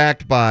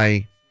backed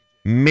by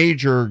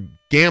major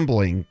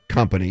gambling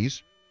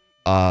companies,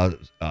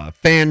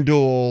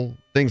 FanDuel,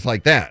 things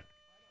like that.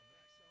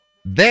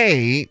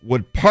 They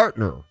would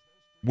partner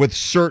with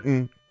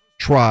certain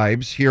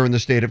tribes here in the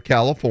state of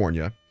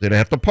California. They'd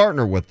have to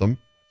partner with them.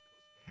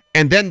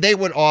 And then they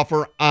would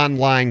offer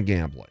online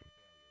gambling.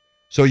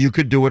 So you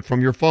could do it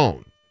from your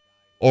phone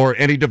or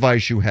any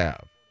device you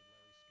have.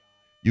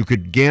 you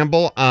could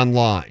gamble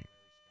online.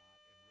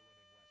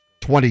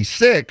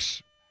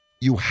 26,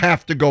 you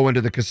have to go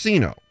into the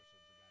casino.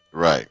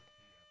 Right.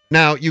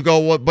 Now, you go,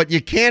 well, but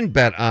you can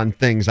bet on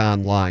things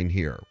online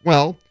here.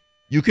 Well,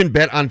 you can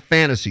bet on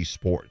fantasy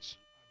sports,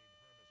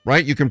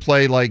 right? You can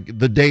play like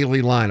the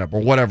daily lineup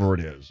or whatever it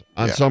is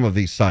on some of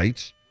these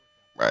sites.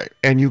 Right.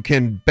 And you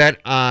can bet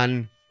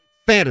on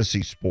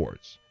fantasy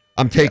sports.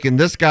 I'm taking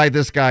this guy, and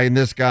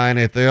this guy, and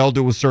if they all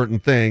do a certain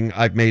thing,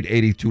 I've made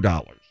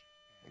 $82.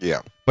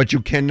 Yeah. But you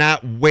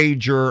cannot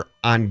wager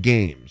on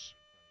games.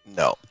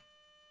 No.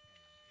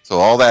 So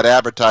all that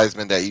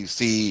advertisement that you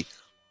see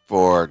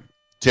for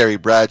Terry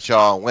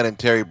Bradshaw and winning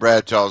Terry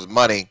Bradshaw's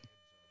money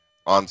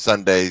on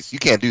Sundays, you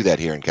can't do that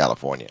here in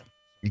California.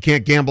 You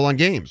can't gamble on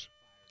games.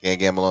 Can't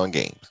gamble on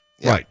games.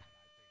 Yeah. Right.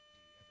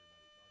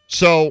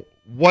 So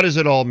what does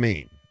it all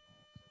mean?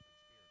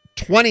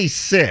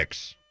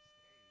 26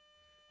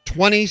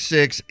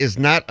 is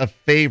not a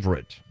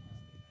favorite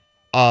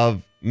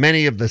of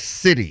many of the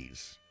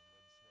cities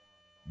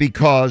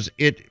because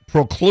it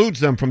precludes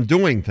them from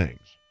doing things.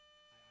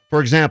 For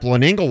example,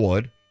 in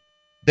Inglewood,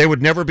 they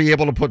would never be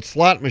able to put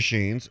slot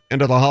machines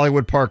into the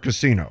Hollywood Park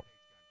Casino.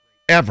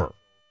 Ever.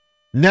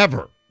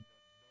 Never.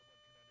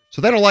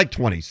 So they don't like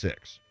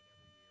 26.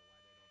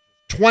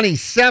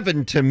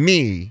 27 to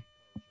me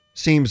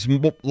seems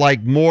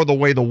like more the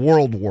way the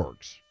world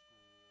works.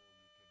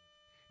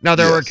 Now,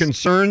 there are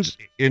concerns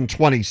in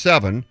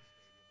 27.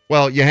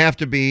 Well, you have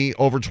to be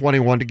over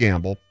 21 to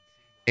gamble.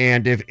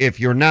 And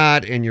if you're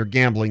not and you're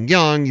gambling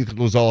young, you could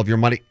lose all of your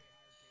money.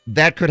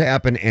 That could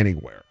happen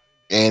anywhere.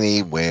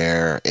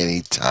 Anywhere,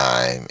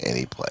 anytime,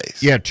 any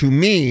place. Yeah, to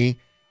me,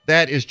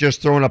 that is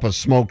just throwing up a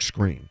smoke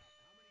screen.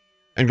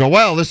 And go,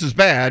 well, this is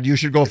bad. You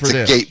should go for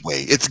this.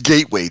 It's a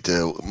gateway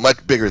to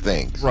much bigger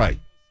things. Right.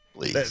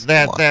 Please.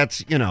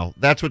 That's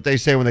that's what they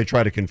say when they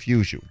try to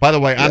confuse you. By the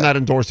way, I'm not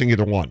endorsing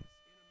either one.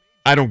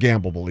 I don't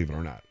gamble, believe it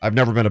or not. I've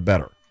never been a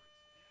bettor.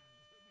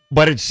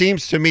 But it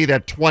seems to me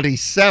that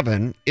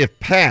 27, if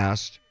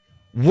passed,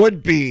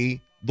 would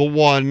be the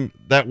one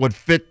that would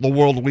fit the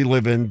world we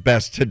live in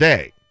best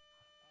today.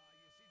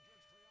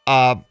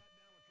 What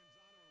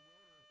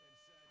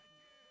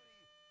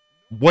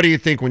do you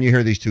think when you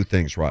hear these two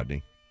things,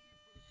 Rodney?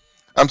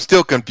 I'm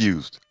still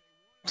confused.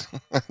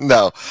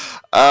 No.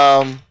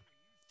 I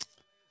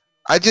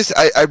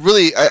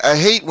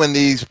hate when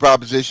these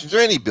propositions, or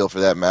any bill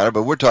for that matter,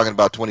 but we're talking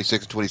about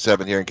 26 and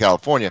 27 here in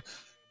California,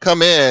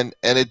 come in,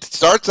 and it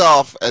starts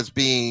off as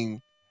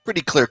being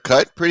pretty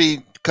clear-cut,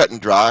 pretty cut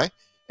and dry,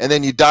 and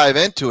then you dive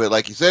into it,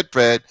 like you said,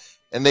 Fred,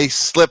 and they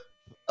slip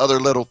other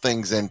little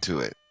things into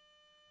it.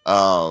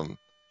 And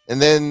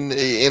then,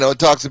 it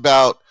talks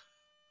about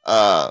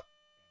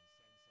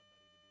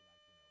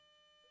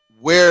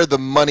where the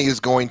money is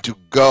going to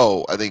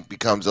go, I think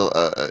becomes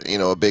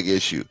a big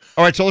issue.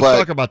 All right, so let's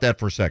talk about that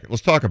for a second.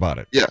 Let's talk about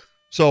it. Yeah.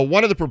 So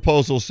one of the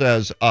proposals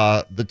says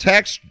the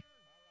tax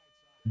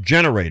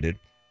generated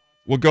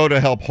will go to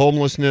help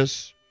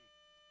homelessness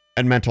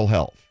and mental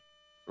health.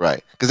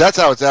 Right, because that's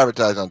how it's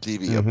advertised on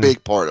TV, a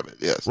big part of it,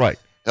 yes. Right.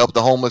 Help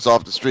the homeless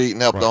off the street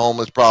and help the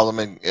homeless problem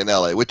in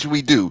L.A., which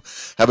we do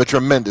have a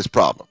tremendous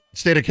problem.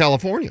 State of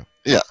California.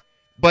 Yeah.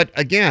 But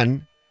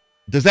again,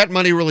 does that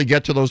money really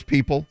get to those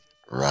people?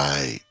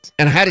 Right.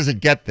 And how does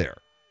it get there?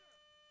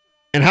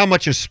 And how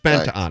much is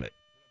spent on it?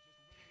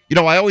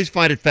 I always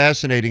find it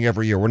fascinating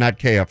every year. We're not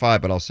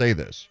KFI, but I'll say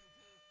this.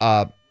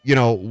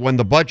 When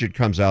the budget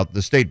comes out,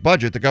 the state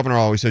budget, the governor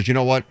always says, you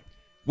know what?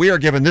 We are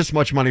given this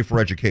much money for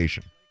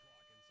education.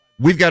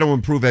 We've got to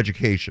improve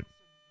education.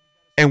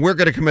 And we're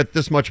going to commit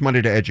this much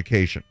money to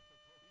education.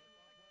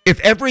 If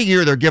every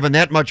year they're given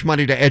that much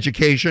money to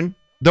education,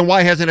 then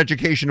why hasn't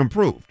education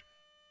improved?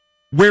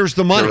 Where's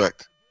the money?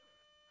 Correct.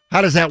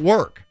 How does that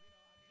work?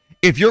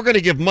 If you're going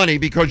to give money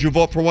because you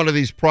vote for one of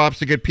these props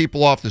to get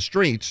people off the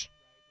streets,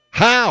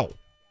 how?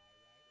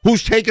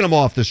 Who's taking them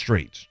off the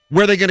streets?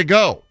 Where are they going to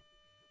go?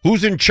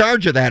 Who's in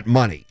charge of that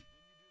money?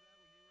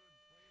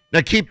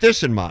 Now, keep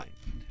this in mind.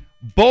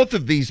 Both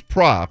of these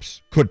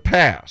props could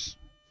pass.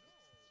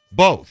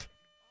 Both.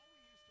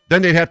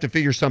 Then they'd have to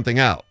figure something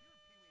out.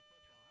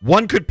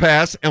 One could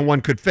pass and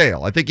one could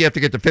fail. I think you have to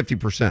get to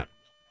 50%.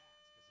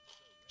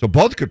 So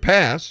both could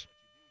pass.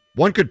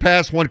 One could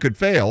pass, one could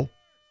fail.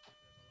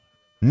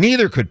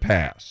 Neither could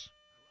pass.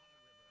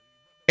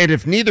 And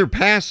if neither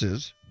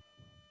passes,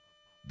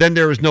 then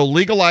there is no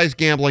legalized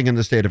gambling in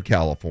the state of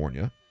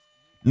California,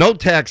 no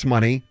tax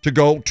money to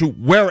go to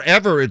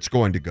wherever it's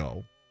going to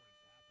go,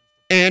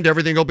 and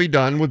everything will be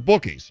done with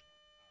bookies,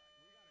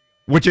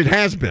 which it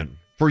has been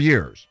for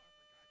years.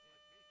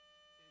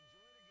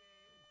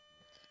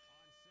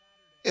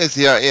 It's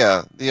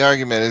the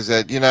argument is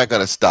that you're not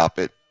going to stop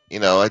it.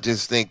 I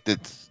just think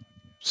that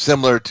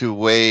similar to the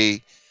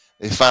way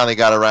they finally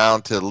got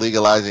around to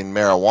legalizing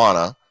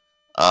marijuana,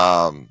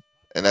 and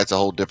that's a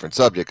whole different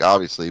subject,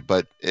 obviously,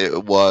 but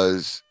it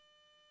was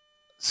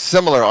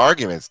similar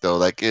arguments, though,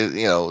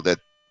 that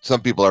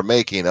some people are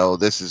making,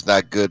 this is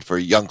not good for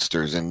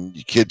youngsters, and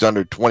kids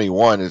under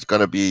 21 they're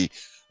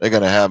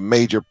going to have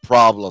major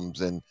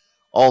problems, and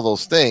all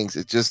those things.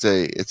 It's just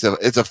it's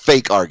a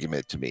fake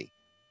argument to me.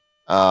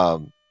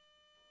 But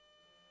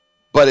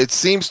it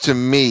seems to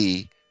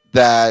me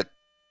that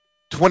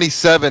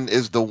 27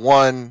 is the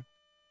one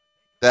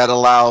that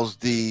allows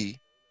the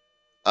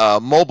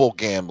mobile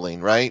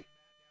gambling, right?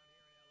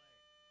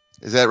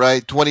 Is that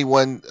right?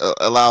 21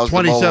 allows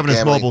 27 the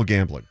is mobile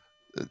gambling.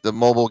 The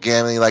mobile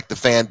gambling, like the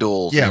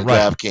FanDuels and right.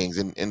 DraftKings,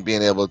 and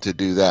being able to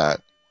do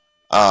that.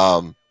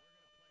 And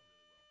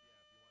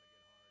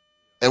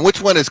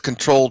which one is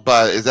controlled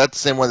by? Is that the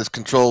same one that's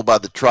controlled by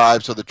the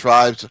tribes? So the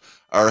tribes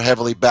are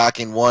heavily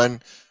backing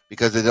one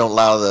because they don't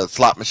allow the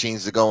slot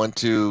machines to go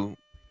into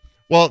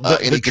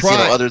any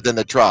casino other than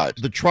the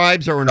tribes. The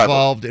tribes are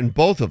involved in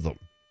both of them.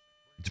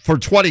 For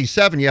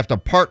 27, you have to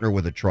partner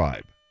with a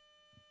tribe.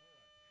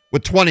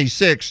 With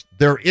 26,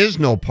 there is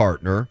no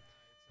partner.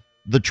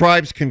 The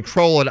tribes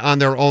control it on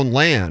their own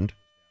land,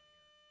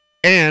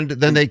 and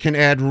then they can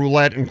add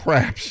roulette and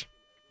craps.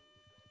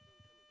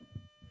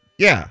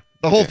 Yeah,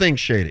 the whole thing's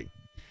shady.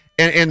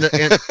 And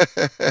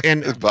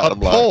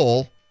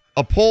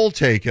a poll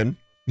taken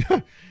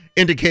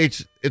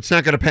indicates it's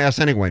not going to pass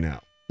anyway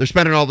now. They're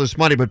spending all this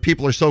money, but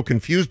people are so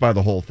confused by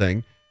the whole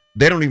thing,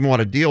 they don't even want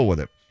to deal with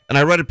it. And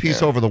I read a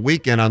piece over the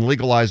weekend on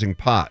legalizing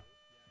pot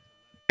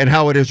and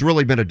how it has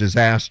really been a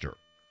disaster.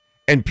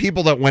 And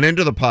people that went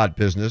into the pot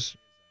business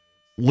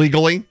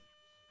legally,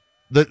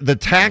 the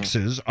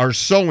taxes are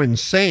so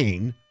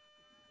insane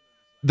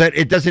that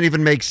it doesn't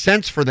even make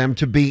sense for them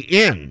to be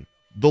in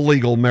the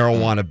legal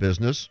marijuana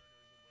business.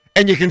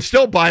 And you can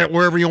still buy it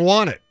wherever you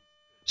want it.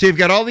 So you've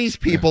got all these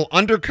people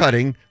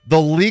undercutting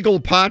the legal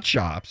pot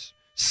shops,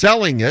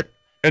 selling it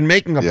and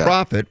making a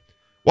profit,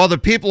 while the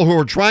people who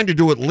are trying to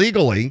do it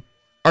legally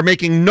are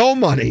making no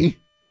money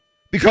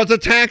because the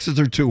taxes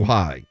are too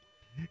high.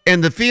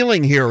 And the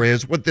feeling here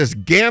is with this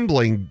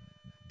gambling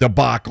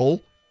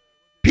debacle,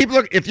 people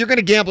are, if you're going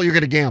to gamble, you're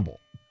going to gamble.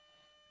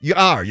 You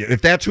are.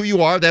 If that's who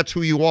you are, that's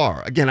who you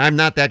are. Again, I'm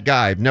not that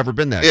guy. I've never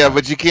been that guy. Yeah,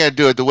 but you can't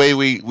do it the way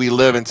we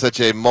live in such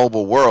a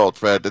mobile world,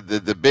 Fred.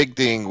 The big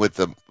thing with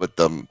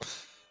them,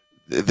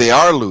 they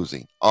are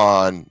losing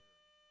on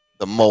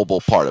the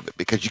mobile part of it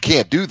because you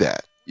can't do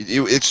that.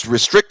 It's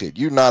restricted.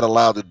 You're not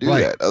allowed to do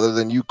that other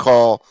than you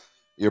call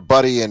your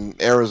buddy in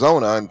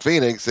Arizona and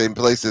Phoenix and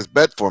place this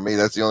bet for me.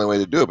 That's the only way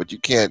to do it. But you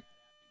can't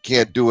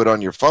do it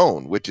on your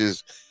phone, which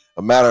is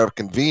a matter of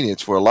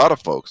convenience for a lot of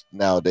folks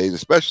nowadays,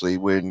 especially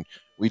when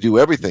we do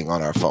everything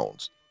on our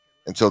phones.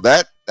 And so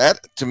that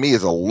to me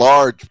is a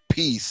large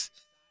piece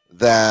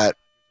that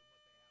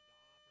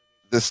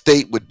the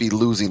state would be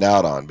losing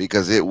out on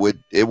because it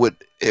would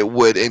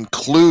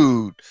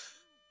include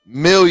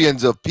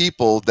millions of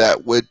people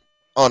that would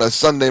on a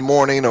Sunday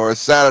morning or a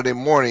Saturday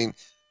morning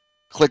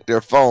click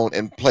their phone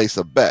and place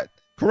a bet.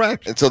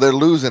 Correct. And so they're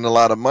losing a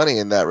lot of money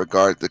in that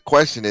regard. The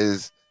question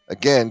is,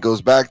 again,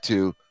 goes back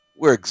to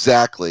where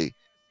exactly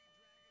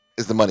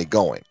is the money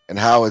going and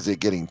how is it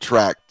getting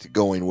tracked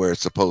going where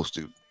it's supposed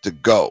to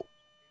go?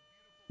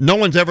 No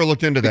one's ever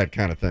looked into that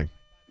kind of thing.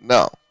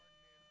 No.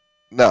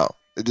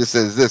 It just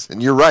says this.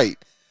 And you're right.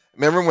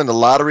 Remember when the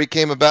lottery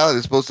came about?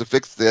 It's supposed to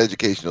fix the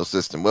educational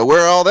system. Well,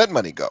 where all that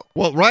money go?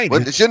 Well, right.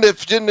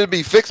 Shouldn't it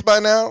be fixed by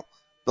now?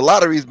 The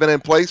lottery's been in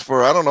place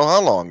for I don't know how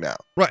long now.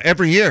 Right.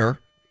 Every year,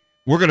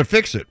 we're going to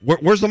fix it.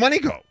 Where's the money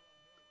go?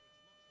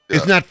 Yeah.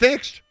 It's not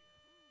fixed.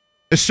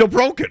 It's still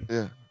broken.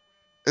 Yeah.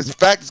 In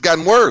fact, it's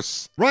gotten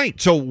worse. Right.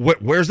 So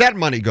where's that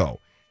money go?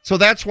 So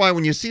that's why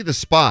when you see the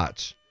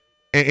spots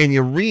and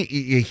you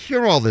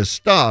hear all this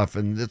stuff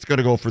and it's going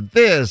to go for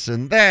this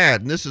and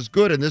that and this is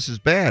good and this is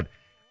bad.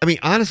 I mean,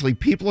 honestly,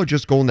 people are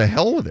just going to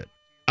hell with it.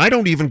 I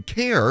don't even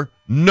care.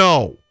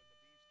 No.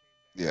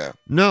 Yeah.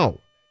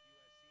 No.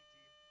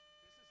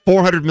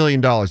 $400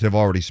 million they've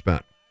already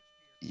spent.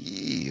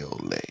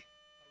 Eole.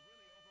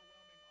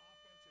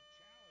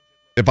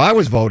 If I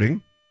was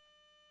voting,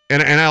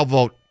 and I'll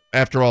vote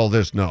after all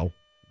this, no,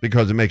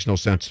 because it makes no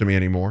sense to me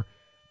anymore.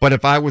 But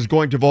if I was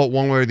going to vote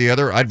one way or the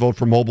other, I'd vote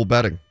for mobile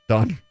betting.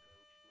 Done.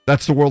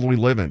 That's the world we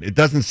live in. It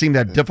doesn't seem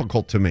that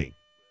difficult to me.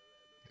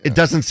 It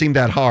doesn't seem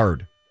that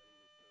hard.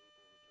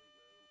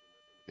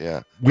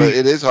 Yeah. But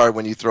it is hard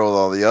when you throw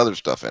all the other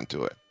stuff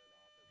into it.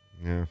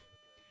 Yeah.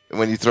 And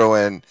when you throw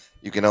in,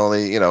 you can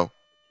only, I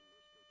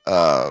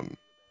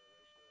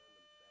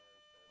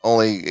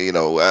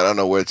don't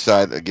know which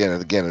side, again,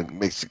 it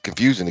makes it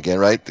confusing again,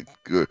 right?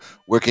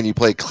 Where can you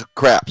play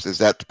craps? Is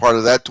that part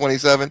of that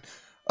 27?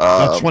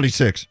 That's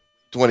 26.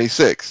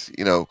 26,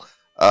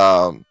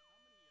 the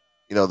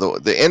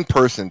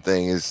in-person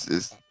thing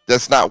is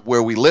that's not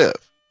where we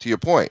live, to your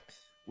point.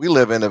 We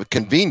live in a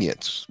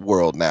convenience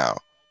world now.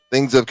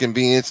 Things of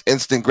convenience,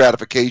 instant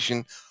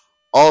gratification,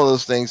 all of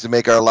those things to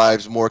make our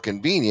lives more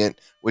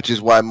convenient, which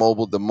is why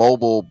the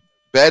mobile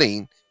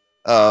betting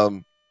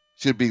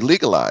should be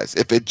legalized.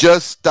 If it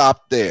just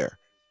stopped there,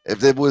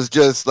 if it was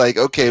just like,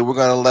 okay, we're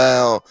going to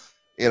allow,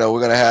 we're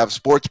going to have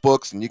sports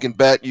books and you can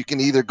bet, you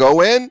can either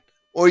go in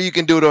or you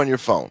can do it on your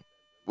phone,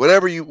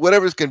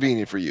 whatever's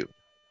convenient for you,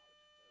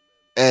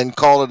 and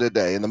call it a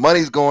day. And the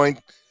money's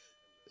going,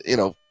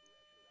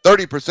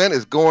 30%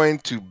 is going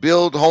to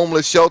build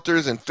homeless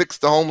shelters and fix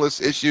the homeless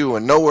issue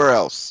and nowhere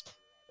else.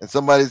 And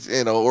somebody's,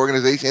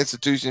 organization,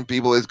 institution,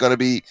 people is going to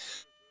be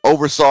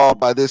oversaw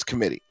by this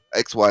committee,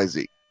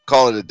 XYZ.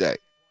 Call it a day.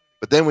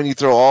 But then when you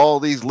throw all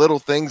these little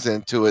things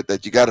into it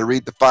that you got to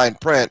read the fine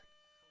print,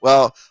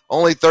 well,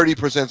 only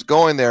 30% is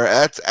going there.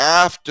 That's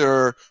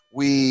after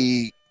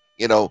we,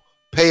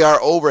 pay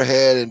our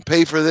overhead and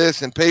pay for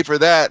this and pay for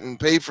that and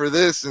pay for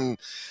this and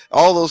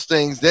all those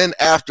things. Then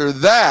after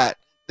that,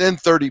 then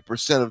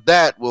 30% of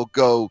that will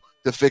go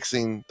to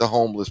fixing the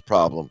homeless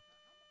problem.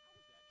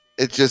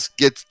 It just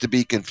gets to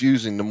be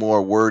confusing the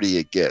more wordy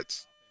it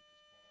gets.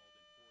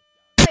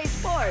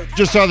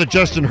 Just saw that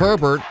Justin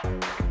Herbert,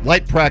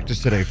 light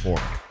practice today for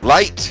him.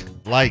 Light.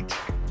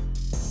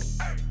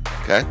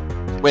 Okay.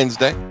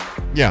 Wednesday.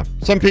 Yeah.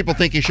 Some people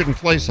think he shouldn't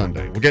play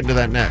Sunday. We'll get into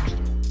that next.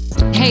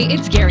 Hey,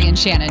 it's Gary and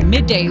Shannon.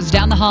 Middays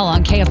down the hall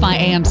on KFI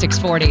AM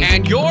 640.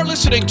 And you're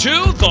listening to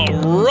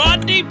The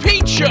Rodney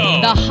Peete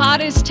Show. The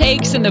hottest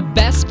takes and the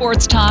best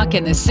sports talk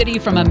in the city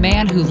from a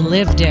man who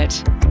lived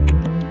it.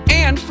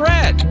 And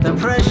Fred. The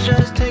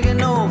pressure's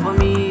taking over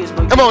me.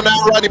 Come on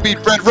now, Rodney beat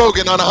Fred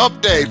Rogan on a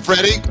hump day,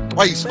 Freddie.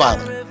 Why are you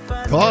smiling?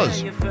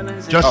 Because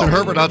Justin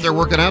Herbert out there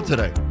working out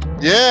today.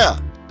 Yeah.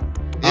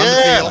 On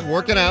the field,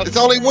 working out. It's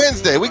only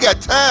Wednesday. We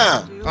got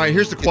time. All right,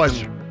 here's the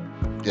question.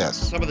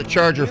 Yes. Some of the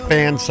Charger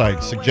fan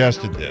sites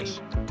suggested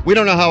this. We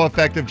don't know how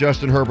effective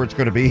Justin Herbert's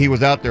going to be. He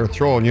was out there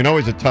throwing.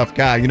 He's a tough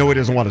guy. He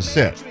doesn't want to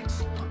sit.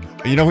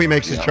 He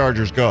makes the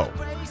Chargers go.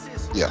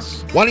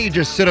 Yes. Why don't you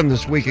just sit him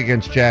this week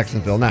against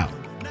Jacksonville? Now,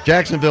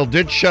 Jacksonville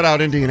did shut out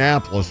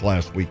Indianapolis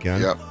last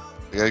weekend. Yep.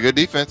 They got a good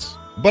defense.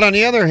 But on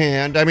the other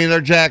hand,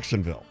 they're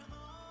Jacksonville.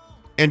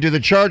 And do the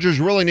Chargers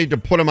really need to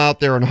put them out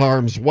there in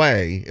harm's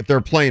way if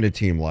they're playing a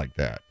team like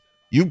that?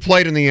 You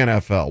played in the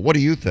NFL. What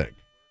do you think?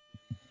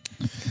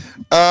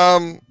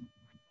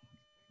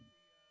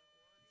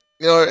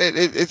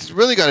 It's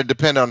really going to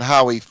depend on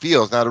how he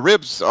feels. Now, the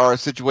ribs are a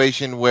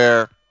situation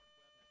where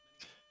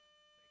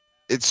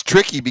it's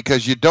tricky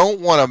because you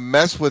don't want to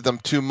mess with them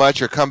too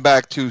much or come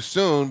back too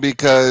soon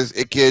because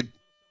it could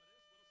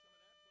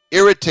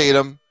irritate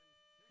them,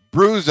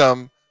 bruise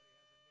them,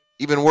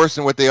 even worse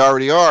than what they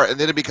already are, and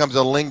then it becomes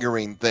a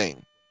lingering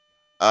thing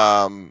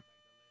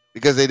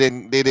because they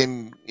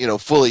didn't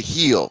fully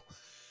heal.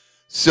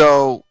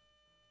 So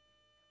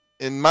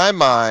in my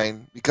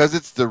mind, because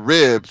it's the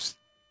ribs,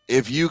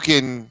 if you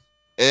can,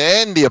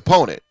 and the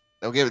opponent,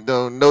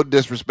 no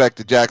disrespect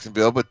to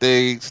Jacksonville, but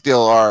they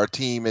still are a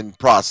team in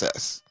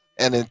process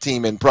and a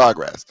team in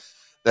progress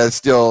that's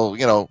still,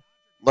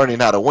 learning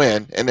how to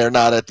win, and they're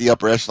not at the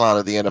upper echelon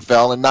of the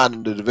NFL and not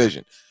in the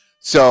division.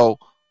 So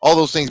all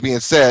those things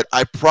being said,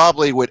 I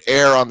probably would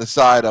err on the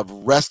side of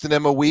resting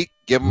him a week,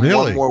 give him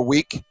one more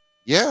week.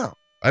 Yeah.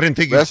 I didn't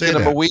think you'd say that.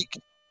 Resting him a week.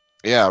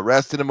 Yeah,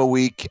 resting him a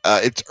week.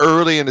 It's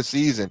early in the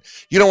season.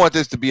 You don't want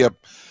this to be a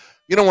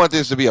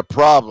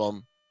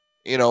problem,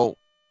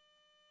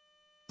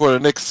 for the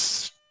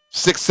next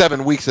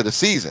 6-7 weeks of the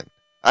season.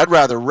 I'd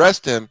rather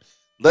rest him,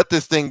 let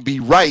this thing be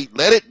right,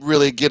 let it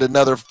really get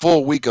another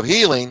full week of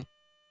healing,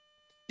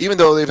 even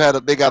though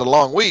they got a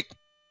long week.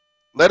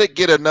 Let it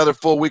get another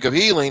full week of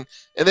healing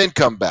and then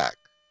come back.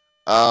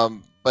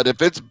 But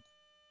if it's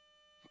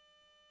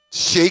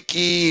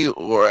shaky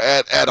or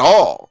at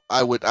all,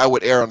 I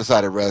would err on the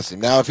side of resting.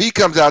 Now, if he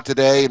comes out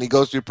today and he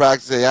goes through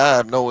practice and say, I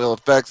have no ill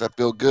effects, I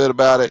feel good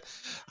about it,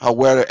 I'll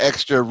wear the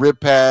extra rib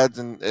pads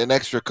and an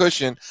extra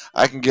cushion,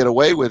 I can get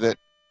away with it.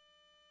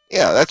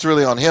 Yeah, that's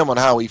really on him on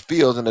how he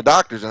feels and the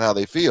doctors and how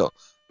they feel.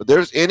 But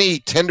there's any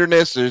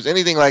tenderness, there's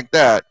anything like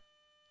that,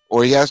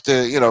 or he has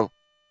to,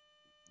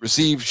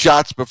 receive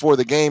shots before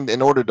the game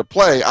in order to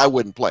play, I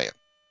wouldn't play him.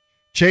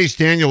 Chase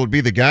Daniel would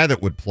be the guy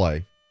that would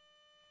play.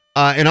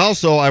 And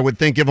also, I would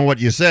think, given what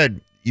you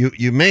said,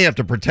 you may have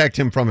to protect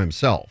him from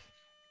himself.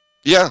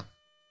 Yeah.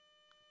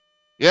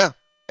 Yeah.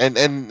 And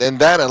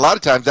that, a lot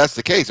of times, that's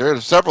the case. There are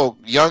several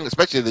young,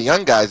 especially the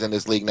young guys in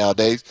this league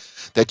nowadays,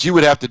 that you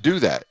would have to do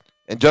that.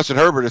 And Justin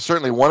Herbert is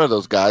certainly one of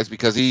those guys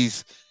because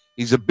he's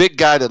a big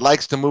guy that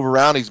likes to move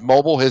around. He's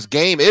mobile. His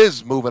game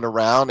is moving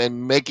around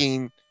and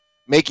making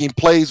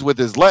plays with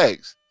his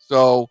legs.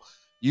 So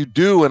you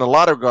do, in a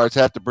lot of regards,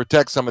 have to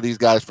protect some of these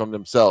guys from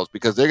themselves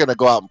because they're going to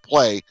go out and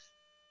play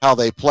how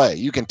they play.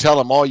 You can tell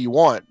them all you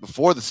want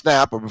before the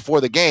snap or before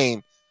the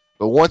game,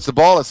 but once the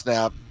ball is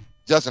snapped,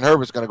 Justin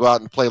Herbert's going to go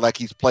out and play like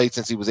he's played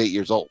since he was 8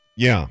 years old.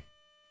 Yeah.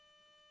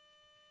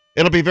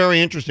 It'll be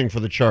very interesting for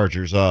the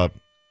Chargers. It's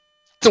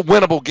a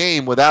winnable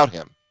game without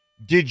him.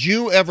 Did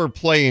you ever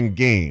play in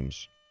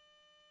games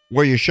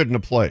where you shouldn't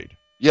have played?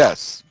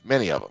 Yes,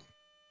 many of them.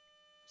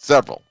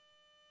 Several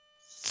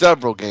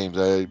games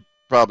I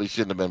probably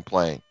shouldn't have been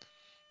playing.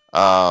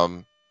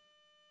 One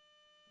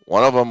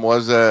of them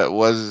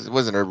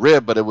wasn't a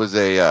rib, but it was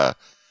a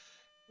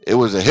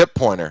hip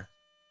pointer.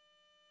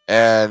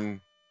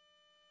 And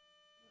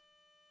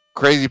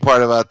crazy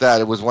part about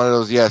that, it was one of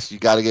those, yes, you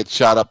got to get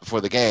shot up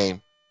before the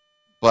game,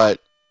 but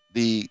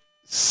the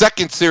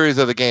second series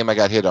of the game, I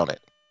got hit on it,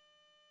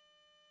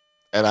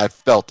 and I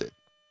felt it.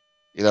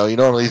 You know, you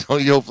normally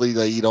hopefully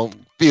you don't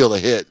feel the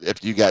hit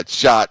if you got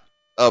shot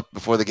up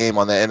before the game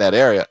in that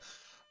area,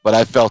 but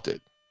I felt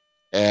it,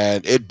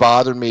 and it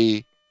bothered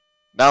me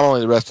not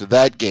only the rest of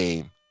that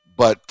game,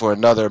 but for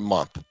another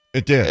month.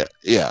 It did.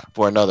 Yeah,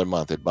 for another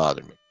month it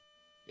bothered me.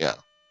 Yeah,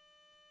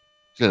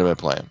 shouldn't have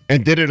been playing.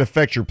 And did it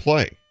affect your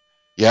play?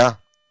 Yeah,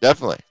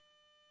 definitely.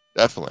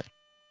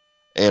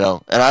 You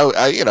know, and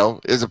I you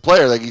know, as a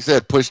player, like you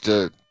said, push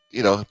to,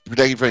 you know,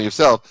 protect you from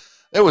yourself.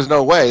 There was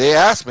no way. They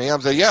asked me.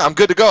 I'm saying, yeah, I'm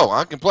good to go.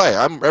 I can play.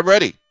 I'm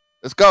ready.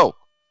 Let's go.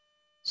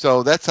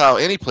 So that's how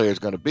any player is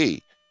going to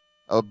be.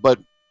 But,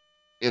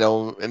 you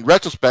know, in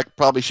retrospect,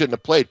 probably shouldn't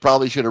have played.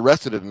 Probably should have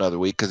rested it another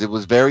week because it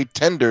was very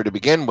tender to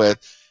begin with,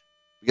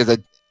 because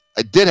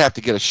I did have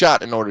to get a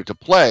shot in order to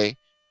play.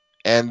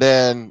 And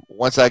then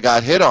once I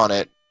got hit on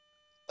it,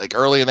 like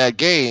early in that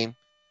game,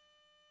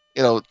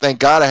 you know, thank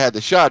God I had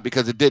the shot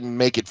because it didn't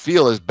make it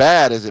feel as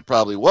bad as it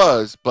probably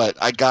was. But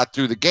I got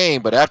through the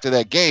game. But after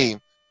that game,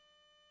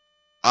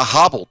 I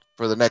hobbled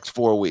for the next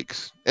 4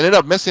 weeks. Ended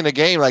up missing a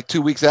game like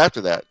 2 weeks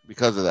after that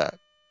because of that.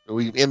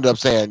 We ended up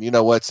saying, you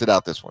know what, sit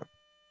out this one.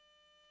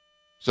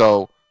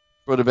 So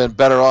would have been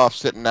better off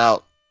sitting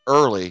out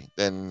early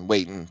than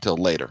waiting until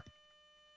later.